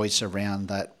funny voice around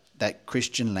that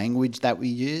Christian language that we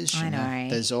use. I know.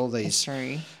 There's all these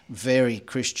very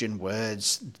Christian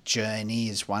words. Journey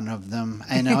is one of them.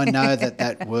 And I know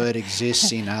that word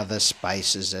exists in other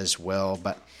spaces as well.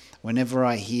 But whenever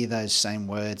I hear those same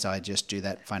words, I just do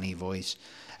that funny voice.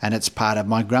 And it's part of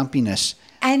my grumpiness.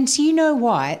 And you know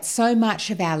what? So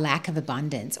much of our lack of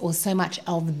abundance, or so much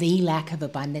of the lack of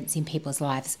abundance in people's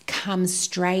lives, comes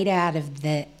straight out of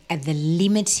the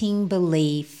limiting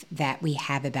belief that we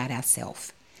have about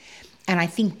ourselves. And I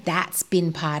think that's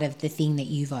been part of the thing that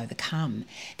you've overcome,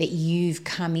 that you've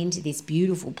come into this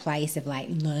beautiful place of like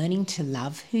learning to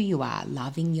love who you are,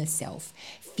 loving yourself,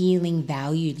 feeling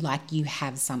valued, like you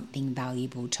have something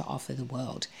valuable to offer the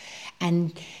world.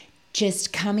 And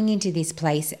just coming into this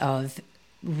place of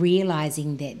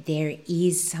realizing that there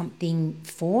is something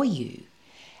for you.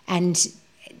 And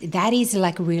that is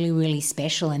like really, really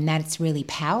special, and that's really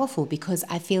powerful, because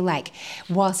I feel like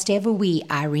whilst ever we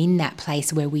are in that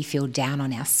place where we feel down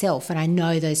on ourselves, and I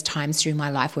know those times through my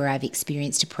life where I've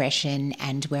experienced depression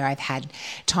and where I've had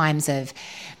times of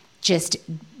just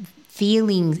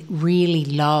feeling really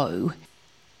low,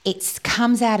 it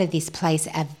comes out of this place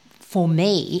of, for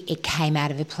me, it came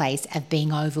out of a place of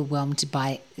being overwhelmed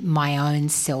by my own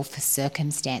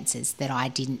self-circumstances that I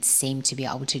didn't seem to be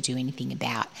able to do anything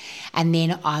about. And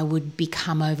then I would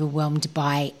become overwhelmed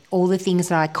by all the things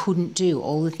that I couldn't do,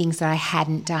 all the things that I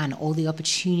hadn't done, all the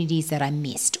opportunities that I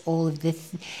missed, all of the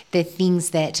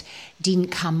things that didn't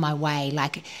come my way,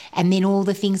 and then all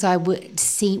the things I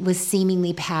was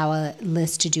seemingly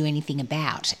powerless to do anything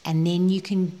about. And then you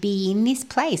can be in this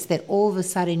place that all of a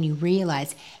sudden you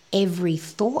realize every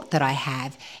thought that I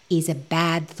have is a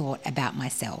bad thought about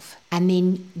myself. And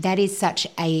then that is such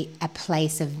a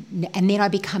place of, and then I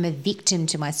become a victim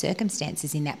to my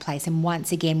circumstances in that place. And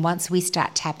once again, once we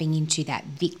start tapping into that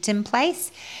victim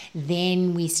place,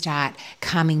 then we start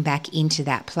coming back into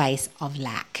that place of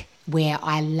lack, where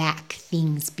I lack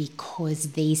things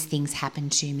because these things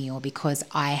happened to me, or because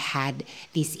I had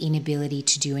this inability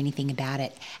to do anything about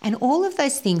it. And all of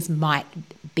those things might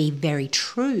be very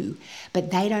true,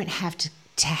 but they don't have to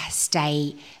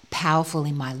stay powerful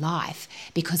in my life,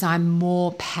 because I'm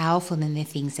more powerful than the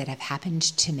things that have happened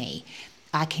to me.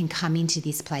 I can come into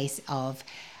this place of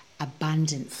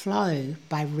abundant flow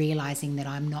by realizing that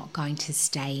I'm not going to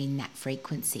stay in that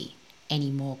frequency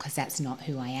anymore, because that's not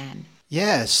who I am.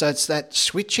 Yeah, so it's that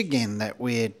switch again that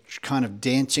we're kind of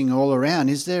dancing all around.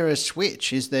 Is there a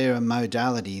switch? Is there a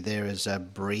modality? There is a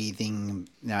breathing,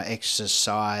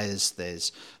 exercise,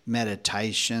 there's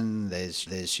meditation, there's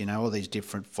all these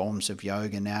different forms of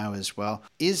yoga now as well.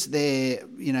 Is there,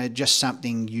 just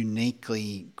something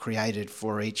uniquely created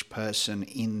for each person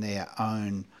in their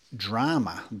own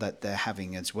drama that they're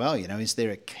having as well? Is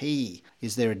there a key?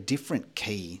 Is there a different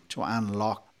key to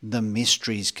unlock the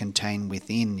mysteries contained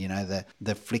within,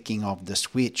 the flicking of the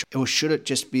switch? Or should it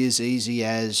just be as easy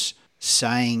as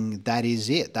saying, that is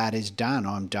it, that is done,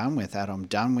 I'm done with that, I'm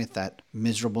done with that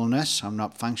miserableness, I'm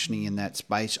not functioning in that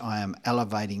space, I am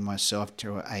elevating myself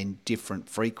to a different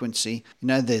frequency?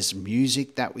 There's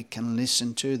music that we can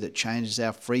listen to that changes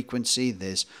our frequency.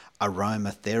 There's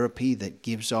aromatherapy that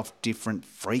gives off different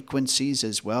frequencies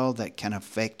as well that can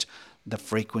affect the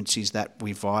frequencies that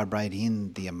we vibrate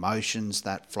in, the emotions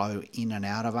that flow in and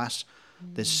out of us.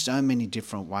 There's so many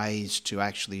different ways to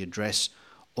actually address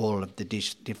all of the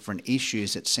different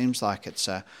issues. It seems like it's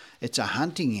a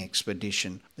hunting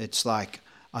expedition. It's like,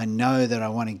 I know that I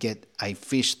want to get a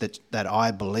fish that I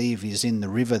believe is in the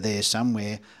river there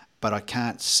somewhere, but I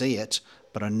can't see it,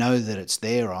 but I know that it's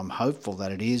there. I'm hopeful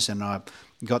that it is, and I've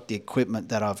got the equipment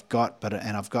that I've got,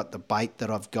 and I've got the bait that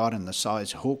I've got and the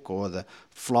size hook or the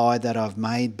fly that I've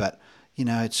made. But,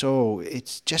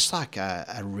 it's just like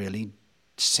a really,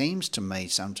 seems to me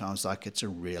sometimes like it's a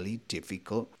really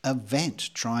difficult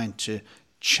event trying to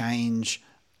change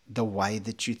the way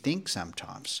that you think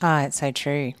sometimes. Oh, it's so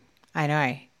true. I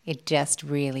know. It just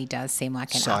really does seem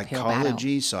like an uphill battle.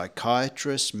 Psychology,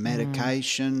 psychiatrists,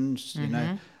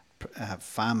 medications,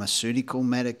 pharmaceutical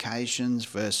medications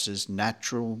versus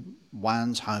natural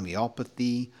ones,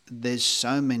 homeopathy. There's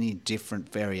so many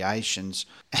different variations,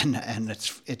 and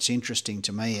it's interesting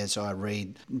to me as I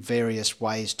read various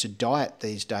ways to diet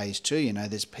these days too.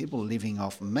 There's people living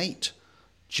off meat,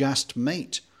 just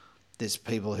meat. There's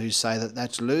people who say that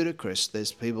that's ludicrous.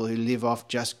 There's people who live off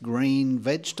just green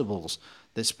vegetables.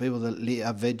 There's people that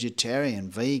are vegetarian,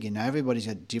 vegan. Everybody's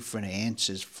got different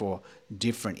answers for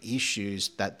different issues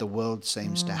that the world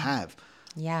seems to have.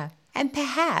 Yeah. And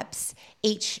perhaps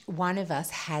each one of us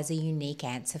has a unique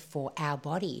answer for our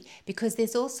body, because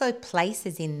there's also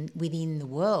places within the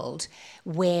world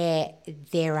where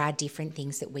there are different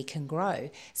things that we can grow.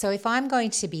 So if I'm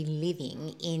going to be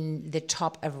living in the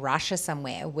top of Russia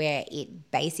somewhere where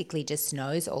it basically just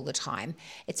snows all the time,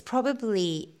 it's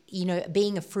probably,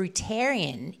 being a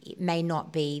fruitarian, it may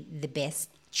not be the best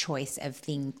choice of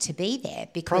thing to be there,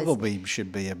 because probably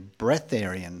should be a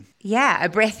breatharian. Yeah, a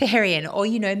breatharian, or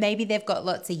maybe they've got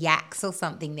lots of yaks or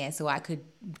something there, so I could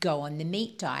go on the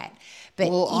meat diet. But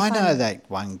I know that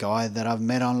one guy that I've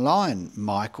met online,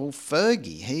 Michael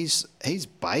Fergie. He's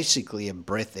basically a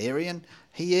breatharian.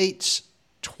 He eats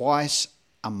twice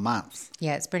a month.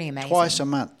 Yeah, it's pretty amazing. Twice a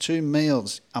month, 2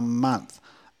 meals a month,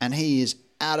 and he is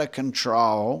out of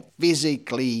control,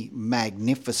 physically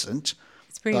magnificent.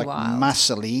 Pretty wild.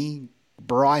 Muscly,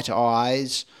 bright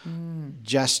eyes,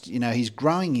 just, he's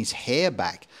growing his hair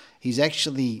back. He's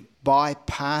actually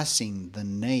bypassing the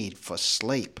need for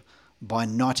sleep by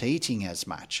not eating as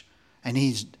much. And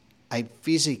he's a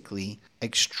physically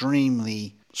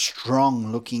extremely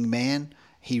strong looking man.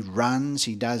 He runs,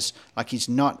 he does, he's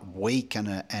not weak and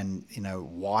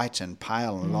white and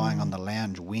pale and lying on the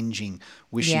lounge whinging,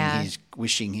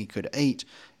 wishing he could eat.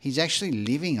 He's actually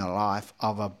living a life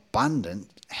of abundant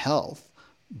health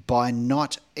by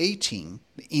not eating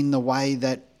in the way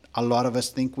that a lot of us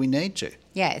think we need to.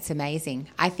 Yeah, it's amazing.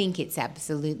 I think it's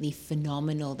absolutely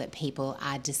phenomenal that people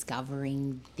are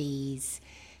discovering these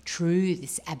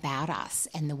truths about us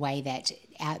and the way that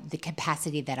the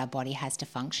capacity that our body has to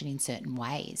function in certain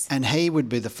ways. And he would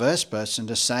be the first person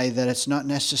to say that it's not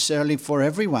necessarily for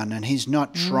everyone, and he's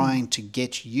not trying to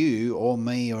get you or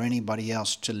me or anybody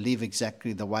else to live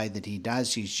exactly the way that he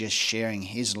does. He's just sharing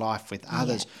his life with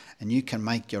others, and you can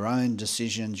make your own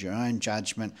decisions, your own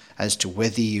judgment as to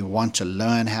whether you want to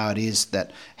learn how it is that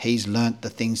he's learnt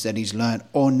the things that he's learnt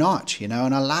or not, and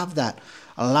I love that.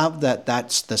 I love that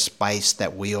that's the space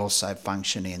that we also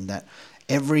function in, that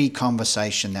every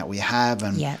conversation that we have,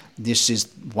 and this is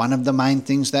one of the main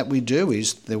things that we do,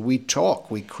 is that we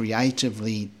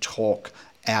creatively talk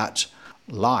out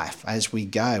life as we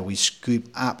go. We scoop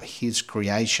up his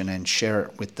creation and share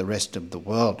it with the rest of the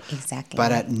world. Exactly.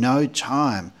 But at no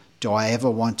time do I ever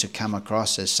want to come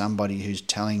across as somebody who's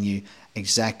telling you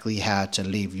exactly how to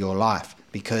live your life,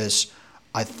 because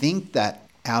I think that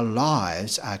our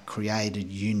lives are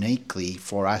created uniquely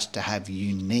for us to have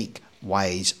unique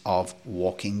ways of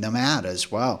walking them out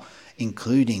as well,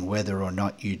 including whether or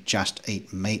not you just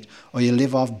eat meat or you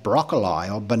live off broccoli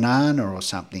or banana or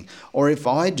something. Or if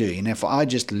I do, and if I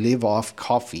just live off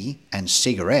coffee and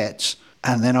cigarettes,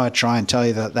 and then I try and tell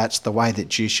you that that's the way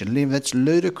that you should live, it's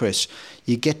ludicrous.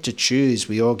 You get to choose.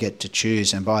 We all get to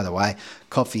choose. And by the way,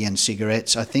 coffee and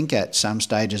cigarettes, I think at some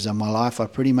stages of my life I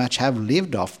pretty much have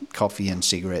lived off coffee and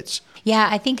cigarettes. Yeah,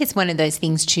 I think it's one of those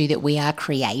things too, that we are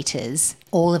creators.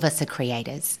 All of us are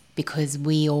creators, because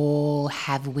we all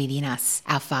have within us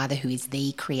our Father who is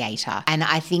the creator. And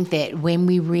I think that when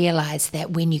we realise that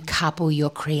when you couple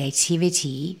your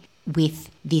creativity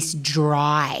with this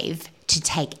drive to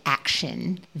take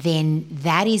action, then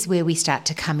that is where we start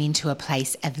to come into a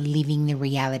place of living the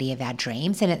reality of our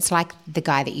dreams. And it's like the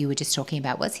guy that you were just talking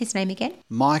about. What's his name again?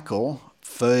 Michael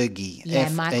Fergie. Yeah,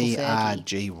 Michael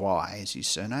Fergie is his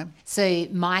surname. So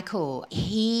Michael,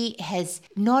 he has,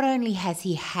 not only has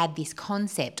he had this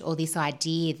concept or this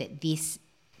idea that this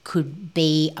could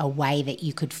be a way that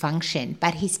you could function,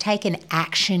 but he's taken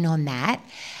action on that,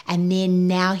 and then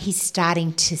now he's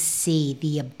starting to see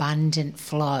the abundant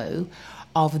flow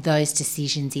of those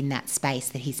decisions in that space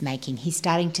that he's making. He's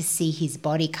starting to see his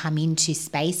body come into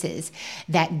spaces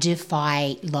that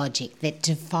defy logic, that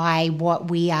defy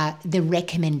what we are, the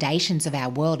recommendations of our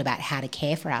world about how to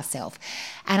care for ourselves.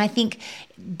 And I think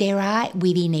there are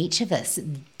within each of us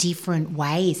different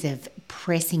ways of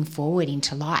pressing forward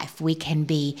into life. We can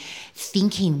be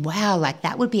thinking, wow, like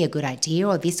that would be a good idea,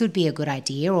 or this would be a good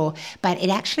idea, but it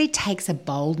actually takes a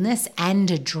boldness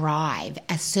and a drive,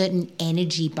 a certain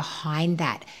energy behind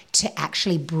that to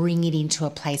actually bring it into a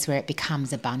place where it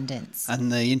becomes abundance. And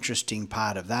the interesting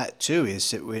part of that too is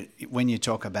that when you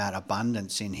talk about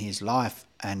abundance in his life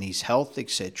and his health,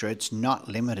 etc., it's not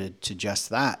limited to just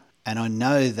that. And I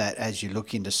know that as you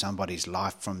look into somebody's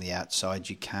life from the outside,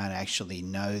 you can't actually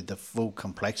know the full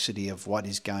complexity of what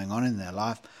is going on in their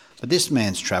life. But this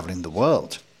man's travelling the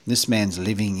world. This man's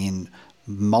living in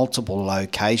multiple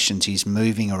locations. He's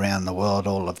moving around the world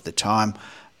all of the time.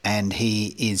 And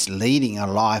he is leading a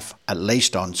life, at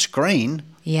least on screen,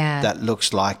 that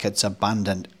looks like it's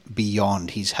abundant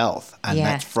beyond his health. And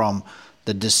that's from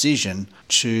the decision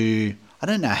to... I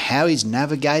don't know how he's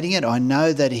navigating it. I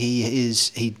know that he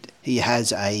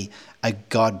has a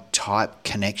God-type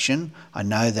connection. I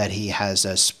know that he has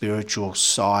a spiritual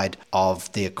side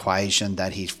of the equation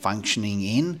that he's functioning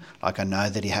in. Like, I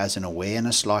know that he has an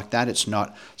awareness like that. It's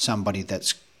not somebody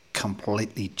that's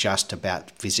completely just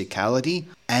about physicality.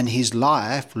 And his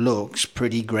life looks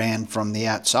pretty grand from the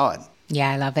outside.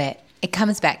 Yeah, I love it. It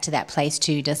comes back to that place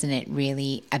too, doesn't it,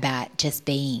 really, about just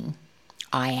being.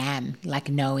 I am, like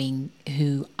knowing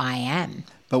who I am.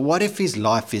 But what if his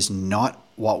life is not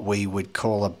what we would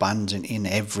call abundant in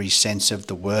every sense of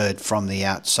the word from the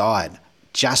outside?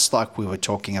 Just like we were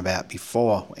talking about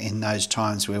before, in those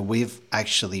times where we've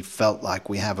actually felt like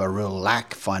we have a real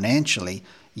lack financially,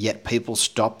 yet people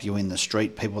stop you in the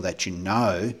street, people that you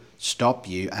know stop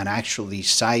you and actually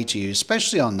say to you,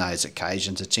 especially on those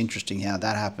occasions, it's interesting how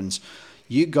that happens.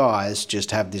 You guys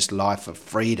just have this life of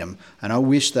freedom, and I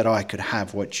wish that I could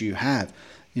have what you have,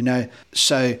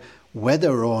 So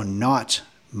whether or not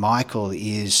Michael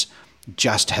is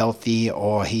just healthy,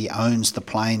 or he owns the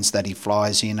planes that he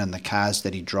flies in and the cars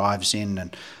that he drives in,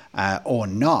 and or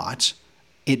not,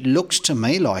 it looks to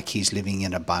me like he's living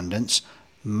in abundance.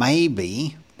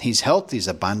 Maybe his health is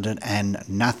abundant and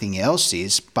nothing else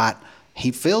is, but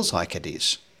he feels like it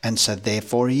is, and so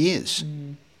therefore he is.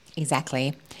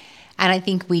 Exactly. And I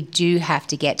think we do have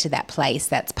to get to that place.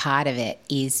 That's part of it,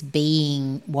 is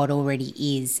being what already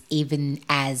is, even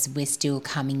as we're still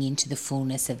coming into the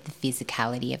fullness of the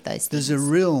physicality of those things. There's a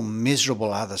real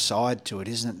miserable other side to it,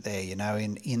 isn't there? You know,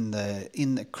 in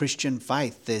the Christian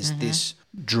faith, there's this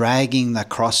dragging the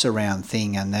cross around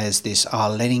thing, and there's this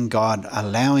allowing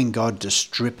God to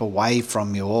strip away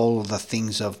from you all the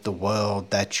things of the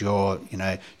world that you're,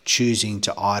 choosing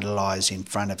to idolize in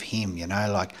front of him.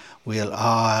 Like we're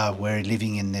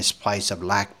living in this place of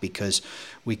lack because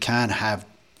we can't have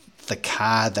the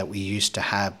car that we used to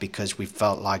have because we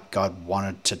felt like God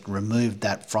wanted to remove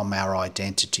that from our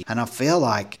identity. And I feel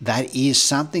like that is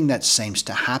something that seems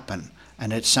to happen.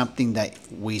 And it's something that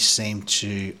we seem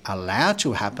to allow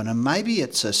to happen. And maybe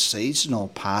it's a seasonal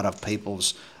part of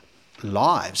people's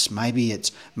lives. Maybe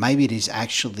it is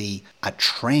actually a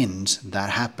trend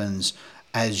that happens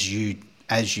as you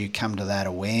come to that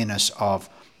awareness of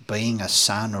being a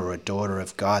son or a daughter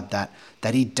of God, that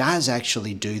he does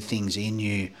actually do things in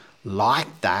you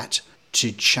like that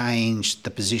to change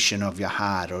the position of your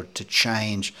heart, or to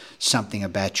change something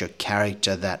about your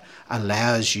character that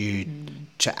allows you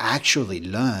to actually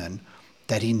learn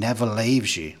that he never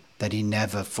leaves you, that he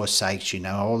never forsakes you.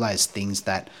 All those things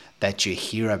that you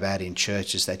hear about in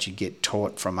churches, that you get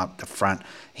taught from up the front,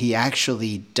 he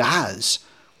actually does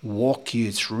walk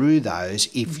you through those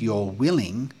if you're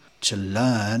willing to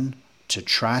learn to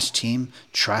trust him,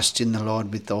 trust in the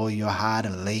Lord with all your heart,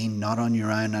 and lean not on your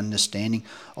own understanding,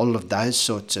 all of those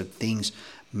sorts of things.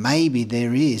 Maybe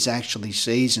there is actually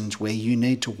seasons where you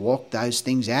need to walk those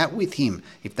things out with him.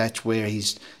 If that's where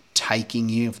he's taking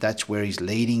you, if that's where he's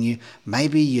leading you,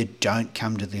 maybe you don't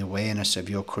come to the awareness of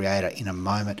your Creator in a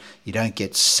moment. You don't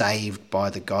get saved by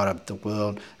the God of the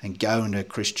world and go into a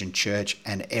Christian church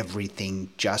and everything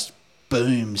just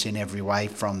booms in every way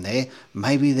from there.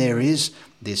 Maybe there is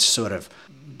this sort of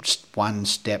one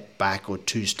step back, or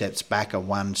two steps back, or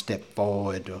one step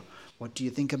forward. Or what do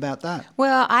you think about that?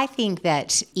 Well, I think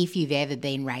that if you've ever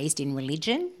been raised in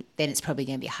religion, then it's probably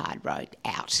going to be a hard road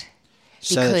out.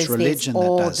 So it's religion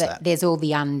that does that. There's all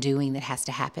the undoing that has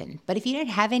to happen. But if you don't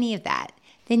have any of that,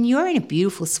 then you're in a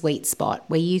beautiful sweet spot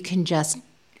where you can just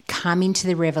come into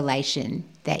the revelation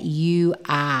that you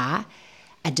are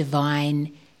a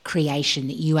divine creation,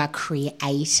 that you are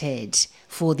created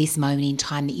for this moment in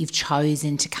time, that you've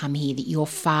chosen to come here, that your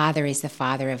Father is the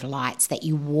Father of lights, that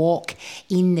you walk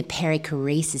in the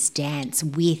perichoresis dance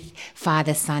with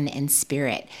Father, Son, and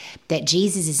Spirit, that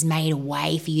Jesus has made a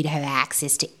way for you to have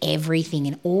access to everything,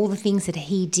 and all the things that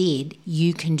he did,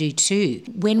 you can do too.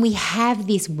 When we have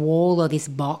this wall or this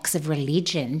box of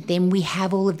religion, then we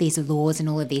have all of these laws and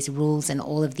all of these rules and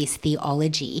all of this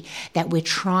theology that we're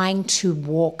trying to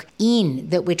walk in,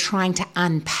 that we're trying to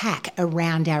unpack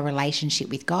around our relationship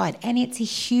with God. And it's a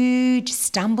huge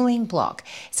stumbling block.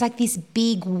 It's like this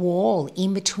big wall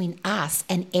in between us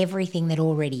and everything that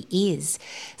already is.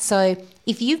 So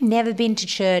if you've never been to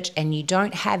church and you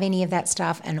don't have any of that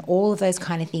stuff and all of those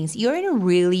kind of things, you're in a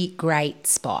really great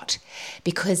spot,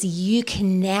 because you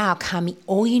can now come,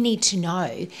 all you need to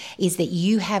know is that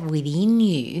you have within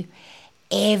you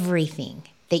everything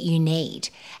that you need,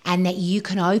 and that you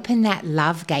can open that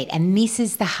love gate. And this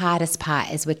is the hardest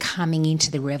part as we're coming into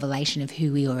the revelation of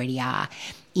who we already are,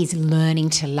 is learning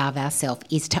to love ourselves,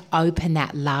 is to open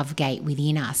that love gate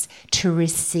within us to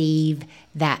receive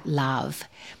that love,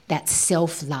 that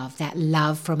self-love, that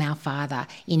love from our Father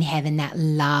in heaven, that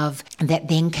love that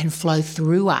then can flow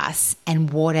through us and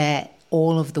water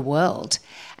all of the world.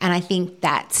 And I think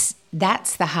that's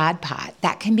the hard part.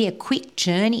 That can be a quick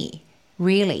journey,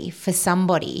 really, for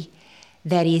somebody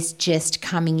that is just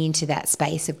coming into that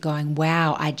space of going,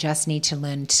 wow, I just need to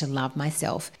learn to love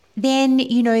myself. Then,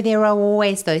 there are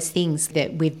always those things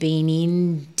that we've been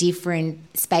in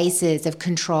different spaces of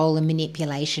control and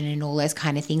manipulation and all those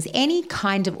kind of things. Any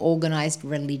kind of organized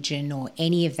religion or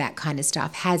any of that kind of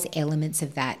stuff has elements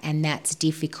of that, and that's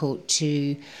difficult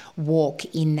to walk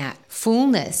in that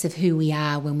fullness of who we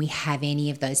are when we have any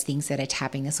of those things that are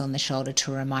tapping us on the shoulder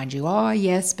to remind you, oh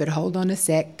yes, but hold on a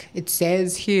sec, it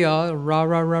says here, rah,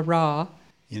 rah, rah, rah.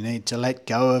 You need to let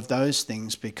go of those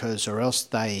things, because or else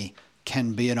they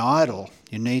can be an idol.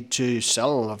 You need to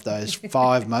sell all of those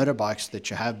 5 motorbikes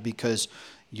that you have, because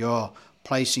you're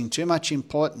placing too much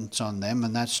importance on them,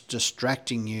 and that's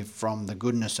distracting you from the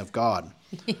goodness of God.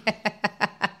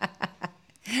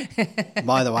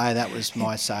 By the way, that was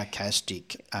my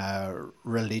sarcastic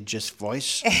religious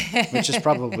voice, which is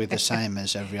probably the same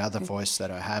as every other voice that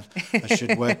I have. I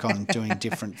should work on doing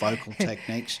different vocal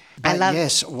techniques. But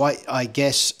I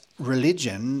guess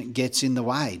religion gets in the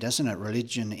way, doesn't it?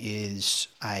 Religion is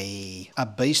a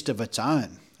beast of its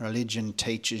own. Religion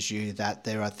teaches you that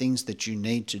there are things that you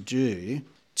need to do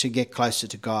to get closer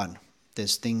to God.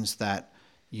 There's things that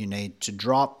you need to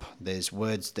drop. There's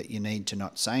words that you need to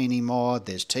not say anymore.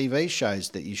 There's TV shows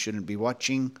that you shouldn't be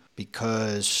watching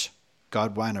because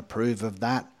God won't approve of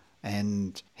that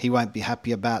and he won't be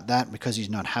happy about that. Because he's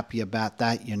not happy about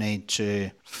that, you need to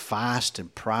fast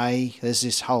and pray. There's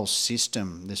this whole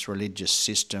system, this religious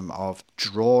system of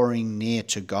drawing near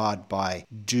to God by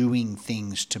doing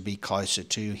things to be closer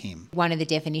to him. One of the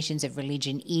definitions of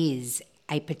religion is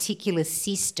a particular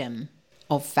system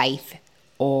of faith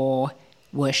or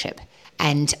worship.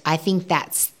 And I think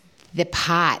that's the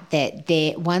part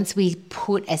that once we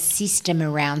put a system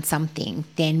around something,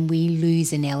 then we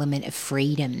lose an element of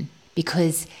freedom,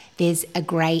 because there's a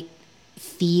great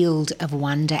field of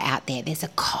wonder out there. There's a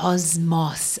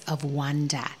cosmos of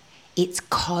wonder. It's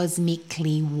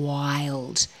cosmically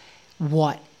wild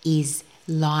what is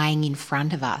lying in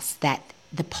front of us, that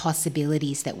the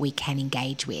possibilities that we can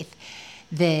engage with,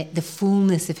 the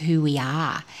fullness of who we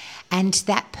are. And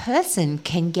that person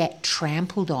can get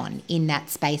trampled on in that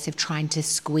space of trying to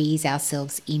squeeze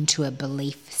ourselves into a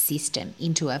belief system,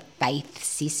 into a faith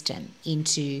system,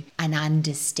 into an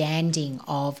understanding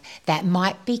of that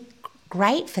might be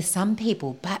great for some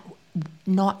people, but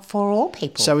not for all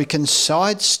people. So we can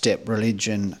sidestep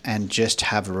religion and just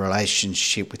have a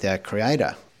relationship with our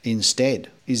Creator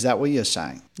instead. Is that what you're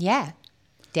saying? Yeah,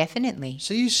 definitely.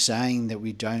 So you're saying that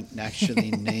we don't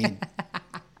actually need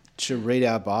to read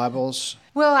our Bibles?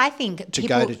 Well, I think to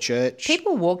go to church?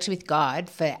 People walked with God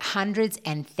for hundreds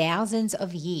and thousands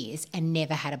of years and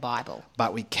never had a Bible.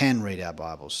 But we can read our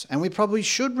Bibles, and we probably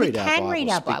should read our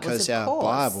Bibles, because our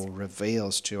Bible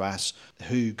reveals to us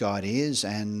who God is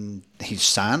and his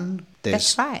Son.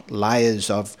 There's That's right. layers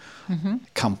of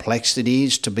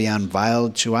complexities to be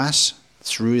unveiled to us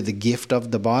through the gift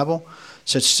of the Bible.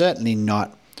 So it's certainly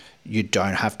not, you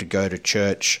don't have to go to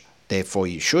church, therefore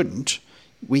you shouldn't.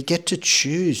 We get to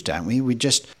choose, don't we?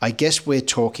 I guess we're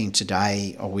talking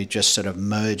today, or we just sort of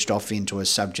merged off into a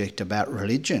subject about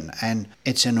religion. And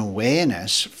it's an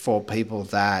awareness for people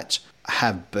that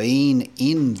have been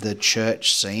in the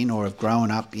church scene or have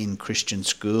grown up in Christian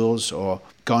schools or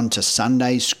gone to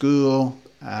Sunday school,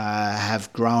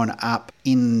 have grown up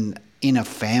in a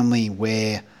family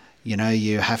where, you know,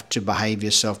 you have to behave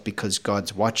yourself because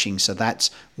God's watching. So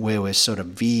that's where we're sort of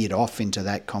veered off into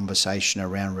that conversation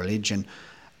around religion.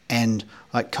 And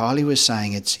like Kylie was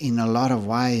saying, it's in a lot of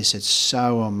ways, it's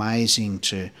so amazing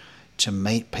to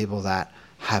meet people that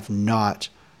have not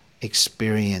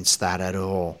experienced that at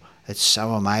all. It's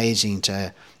so amazing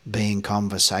to be in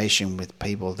conversation with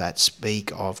people that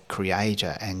speak of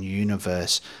Creator and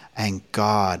universe and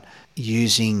God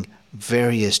using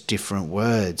various different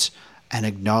words and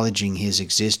acknowledging his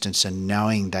existence and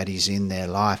knowing that he's in their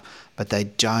life, but they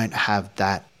don't have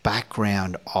that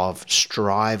background of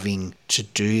striving to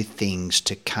do things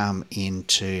to come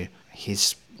into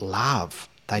his love.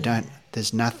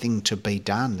 There's nothing to be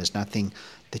done. There's nothing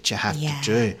that you have to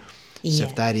do. So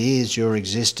if that is your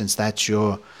existence, that's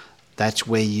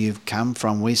where you've come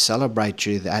from. We celebrate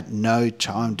you. At no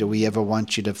time do we ever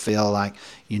want you to feel like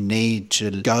you need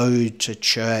to go to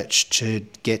church to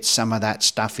get some of that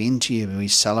stuff into you. We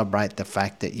celebrate the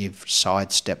fact that you've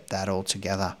sidestepped that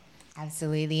altogether.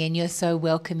 Absolutely, and you're so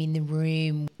welcome in the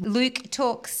room. Luke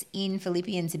talks in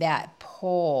Philippians about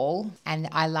Paul, and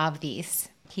I love this.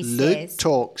 Luke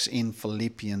talks in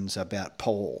Philippians about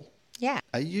Paul. Yeah.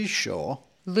 Are you sure?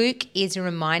 Luke is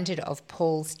reminded of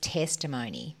Paul's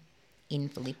testimony in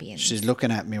Philippians. She's looking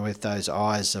at me with those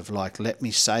eyes of like, let me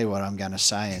say what I'm going to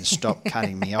say and stop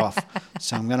cutting me off.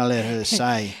 So I'm going to let her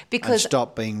say and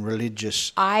stop being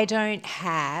religious. I don't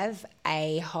have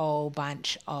a whole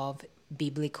bunch of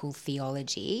biblical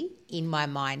theology in my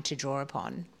mind to draw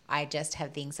upon. I just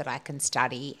have things that I can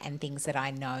study and things that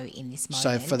I know in this moment.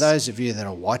 So for those of you that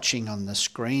are watching on the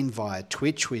screen via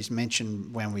Twitch, we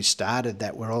mentioned when we started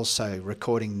that we're also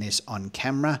recording this on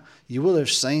camera. You will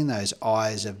have seen those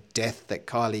eyes of death that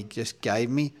Kylie just gave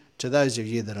me. To those of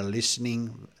you that are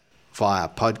listening via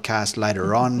podcast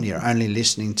later on, you're only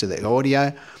listening to the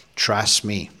audio. Trust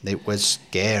me, it was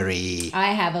scary.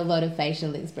 I have a lot of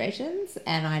facial expressions,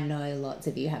 and I know lots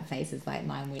of you have faces like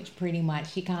mine, which pretty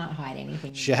much you can't hide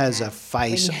anything. She has a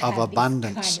face of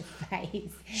abundance. Kind of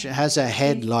face. She has a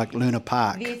head like Luna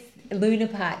Park. This Luna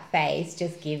Park face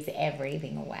just gives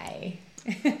everything away.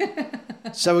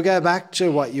 So we go back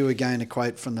to what you were going to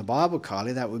quote from the Bible,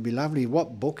 Kylie. That would be lovely.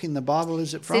 What book in the Bible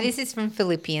is it from? So this is from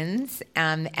Philippians,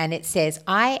 and it says,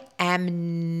 I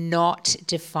am not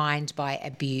defined by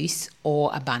abuse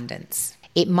or abundance.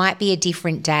 It might be a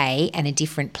different day and a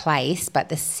different place, but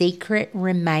the secret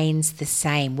remains the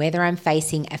same. Whether I'm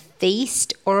facing a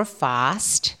feast or a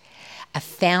fast, a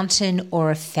fountain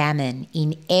or a famine,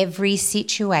 in every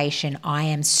situation, I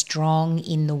am strong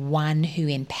in the one who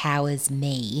empowers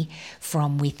me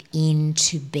from within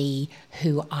to be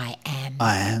who I am.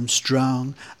 I am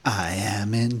strong. I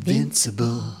am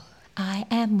invincible. I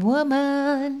am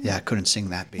woman. Yeah, I couldn't sing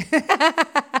that bit.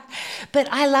 But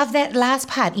I love that last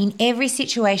part. In every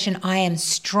situation, I am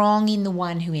strong in the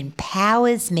one who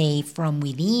empowers me from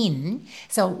within.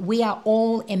 So we are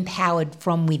all empowered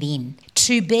from within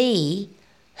to be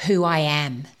who I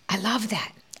am. I love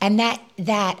that. And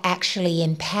that actually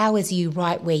empowers you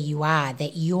right where you are,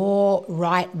 that you're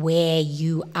right where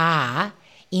you are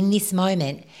in this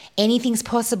moment. Anything's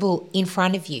possible in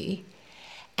front of you.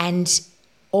 And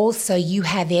also, you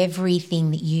have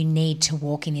everything that you need to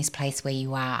walk in this place where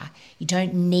you are. You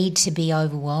don't need to be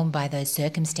overwhelmed by those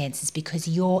circumstances because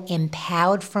you're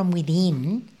empowered from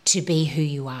within to be who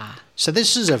you are. So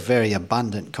this is a very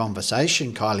abundant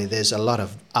conversation, Kylie. There's a lot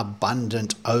of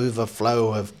abundant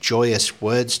overflow of joyous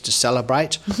words to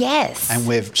celebrate. Yes. And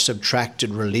we've subtracted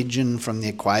religion from the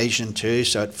equation too,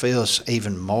 so it feels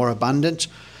even more abundant.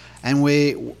 And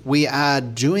we are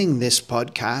doing this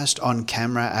podcast on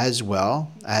camera as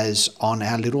well as on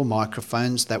our little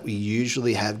microphones that we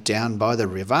usually have down by the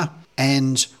river.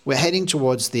 And we're heading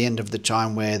towards the end of the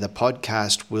time where the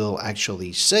podcast will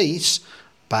actually cease,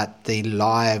 but the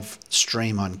live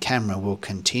stream on camera will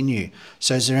continue.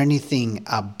 So is there anything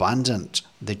abundant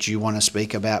that you want to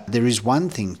speak about? There is one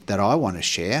thing that I want to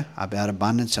share about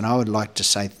abundance, and I would like to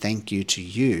say thank you to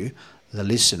you, the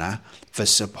listener, for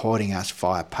supporting us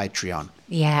via Patreon.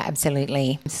 Yeah,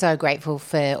 absolutely. I'm so grateful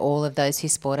for all of those who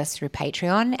support us through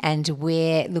Patreon, and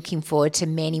we're looking forward to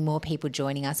many more people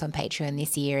joining us on Patreon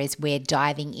this year as we're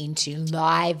diving into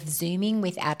live Zooming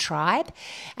with our tribe.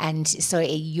 And so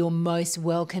you're most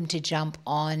welcome to jump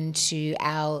on to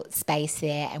our space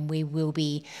there, and we will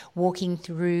be walking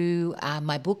through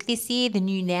my book this year, The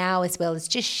New Now, as well as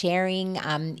just sharing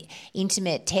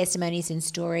intimate testimonies and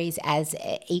stories as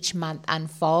each month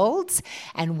unfolds.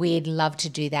 And we'd love to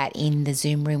do that in the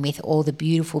Zoom room with all the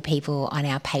beautiful people on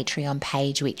our Patreon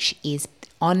page, which is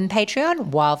on Patreon,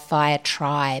 Wildfire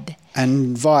Tribe.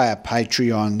 And via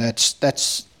Patreon,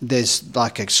 there's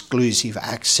like exclusive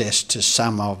access to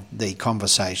some of the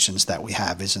conversations that we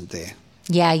have, isn't there?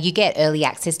 Yeah, you get early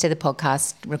access to the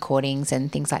podcast recordings and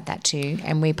things like that too.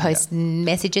 And we post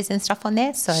messages and stuff on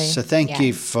there. So thank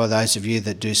you for those of you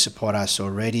that do support us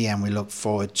already, and we look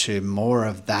forward to more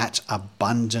of that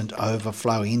abundant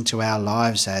overflow into our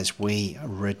lives as we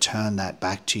return that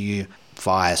back to you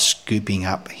via scooping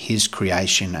up His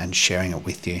creation and sharing it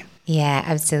with you. Yeah,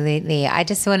 absolutely. I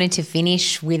just wanted to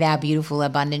finish with our beautiful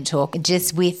abundant talk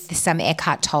just with some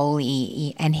Eckhart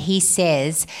Tolle, and he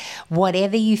says,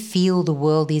 whatever you feel the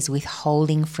world is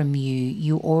withholding from you,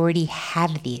 you already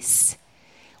have this.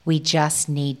 We just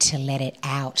need to let it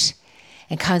out.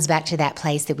 It comes back to that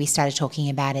place that we started talking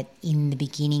about it in the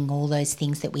beginning, all those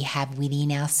things that we have within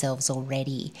ourselves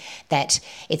already, that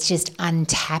it's just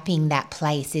untapping that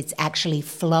place. It's actually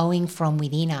flowing from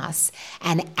within us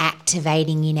and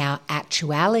activating in our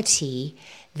actuality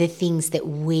the things that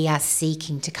we are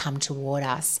seeking to come toward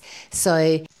us.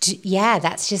 So, yeah,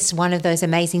 that's just one of those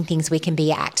amazing things we can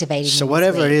be activating. So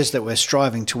whatever it is that we're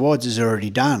striving towards is already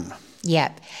done.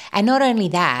 Yep. And not only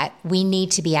that, we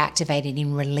need to be activated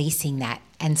in releasing that,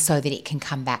 and so that it can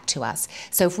come back to us.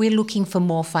 So if we're looking for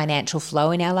more financial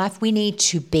flow in our life, we need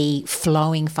to be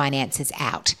flowing finances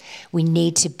out. We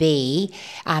need to be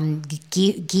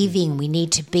giving. We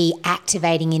need to be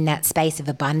activating in that space of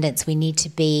abundance. We need to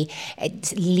be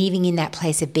living in that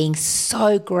place of being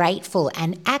so grateful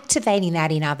and activating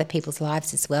that in other people's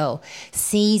lives as well.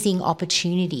 Seizing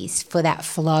opportunities for that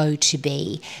flow to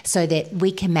be, so that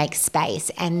we can make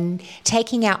space and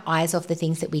taking our eyes off the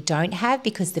things that we don't have,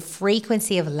 because the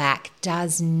frequency of lack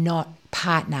does not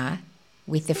partner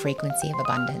with the frequency of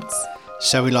abundance.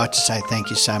 So we'd like to say thank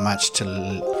you so much to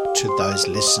those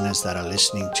listeners that are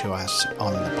listening to us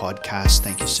on the podcast.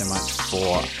 Thank you so much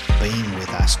for being with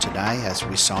us today as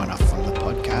we sign off from the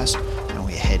podcast and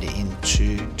we head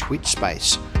into Twitch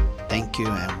space. Thank you,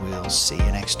 and we'll see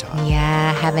you next time.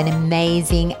 Yeah, have an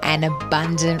amazing and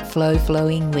abundant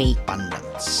flowing week.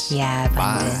 Abundance. Yeah,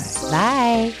 abundance.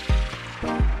 Bye.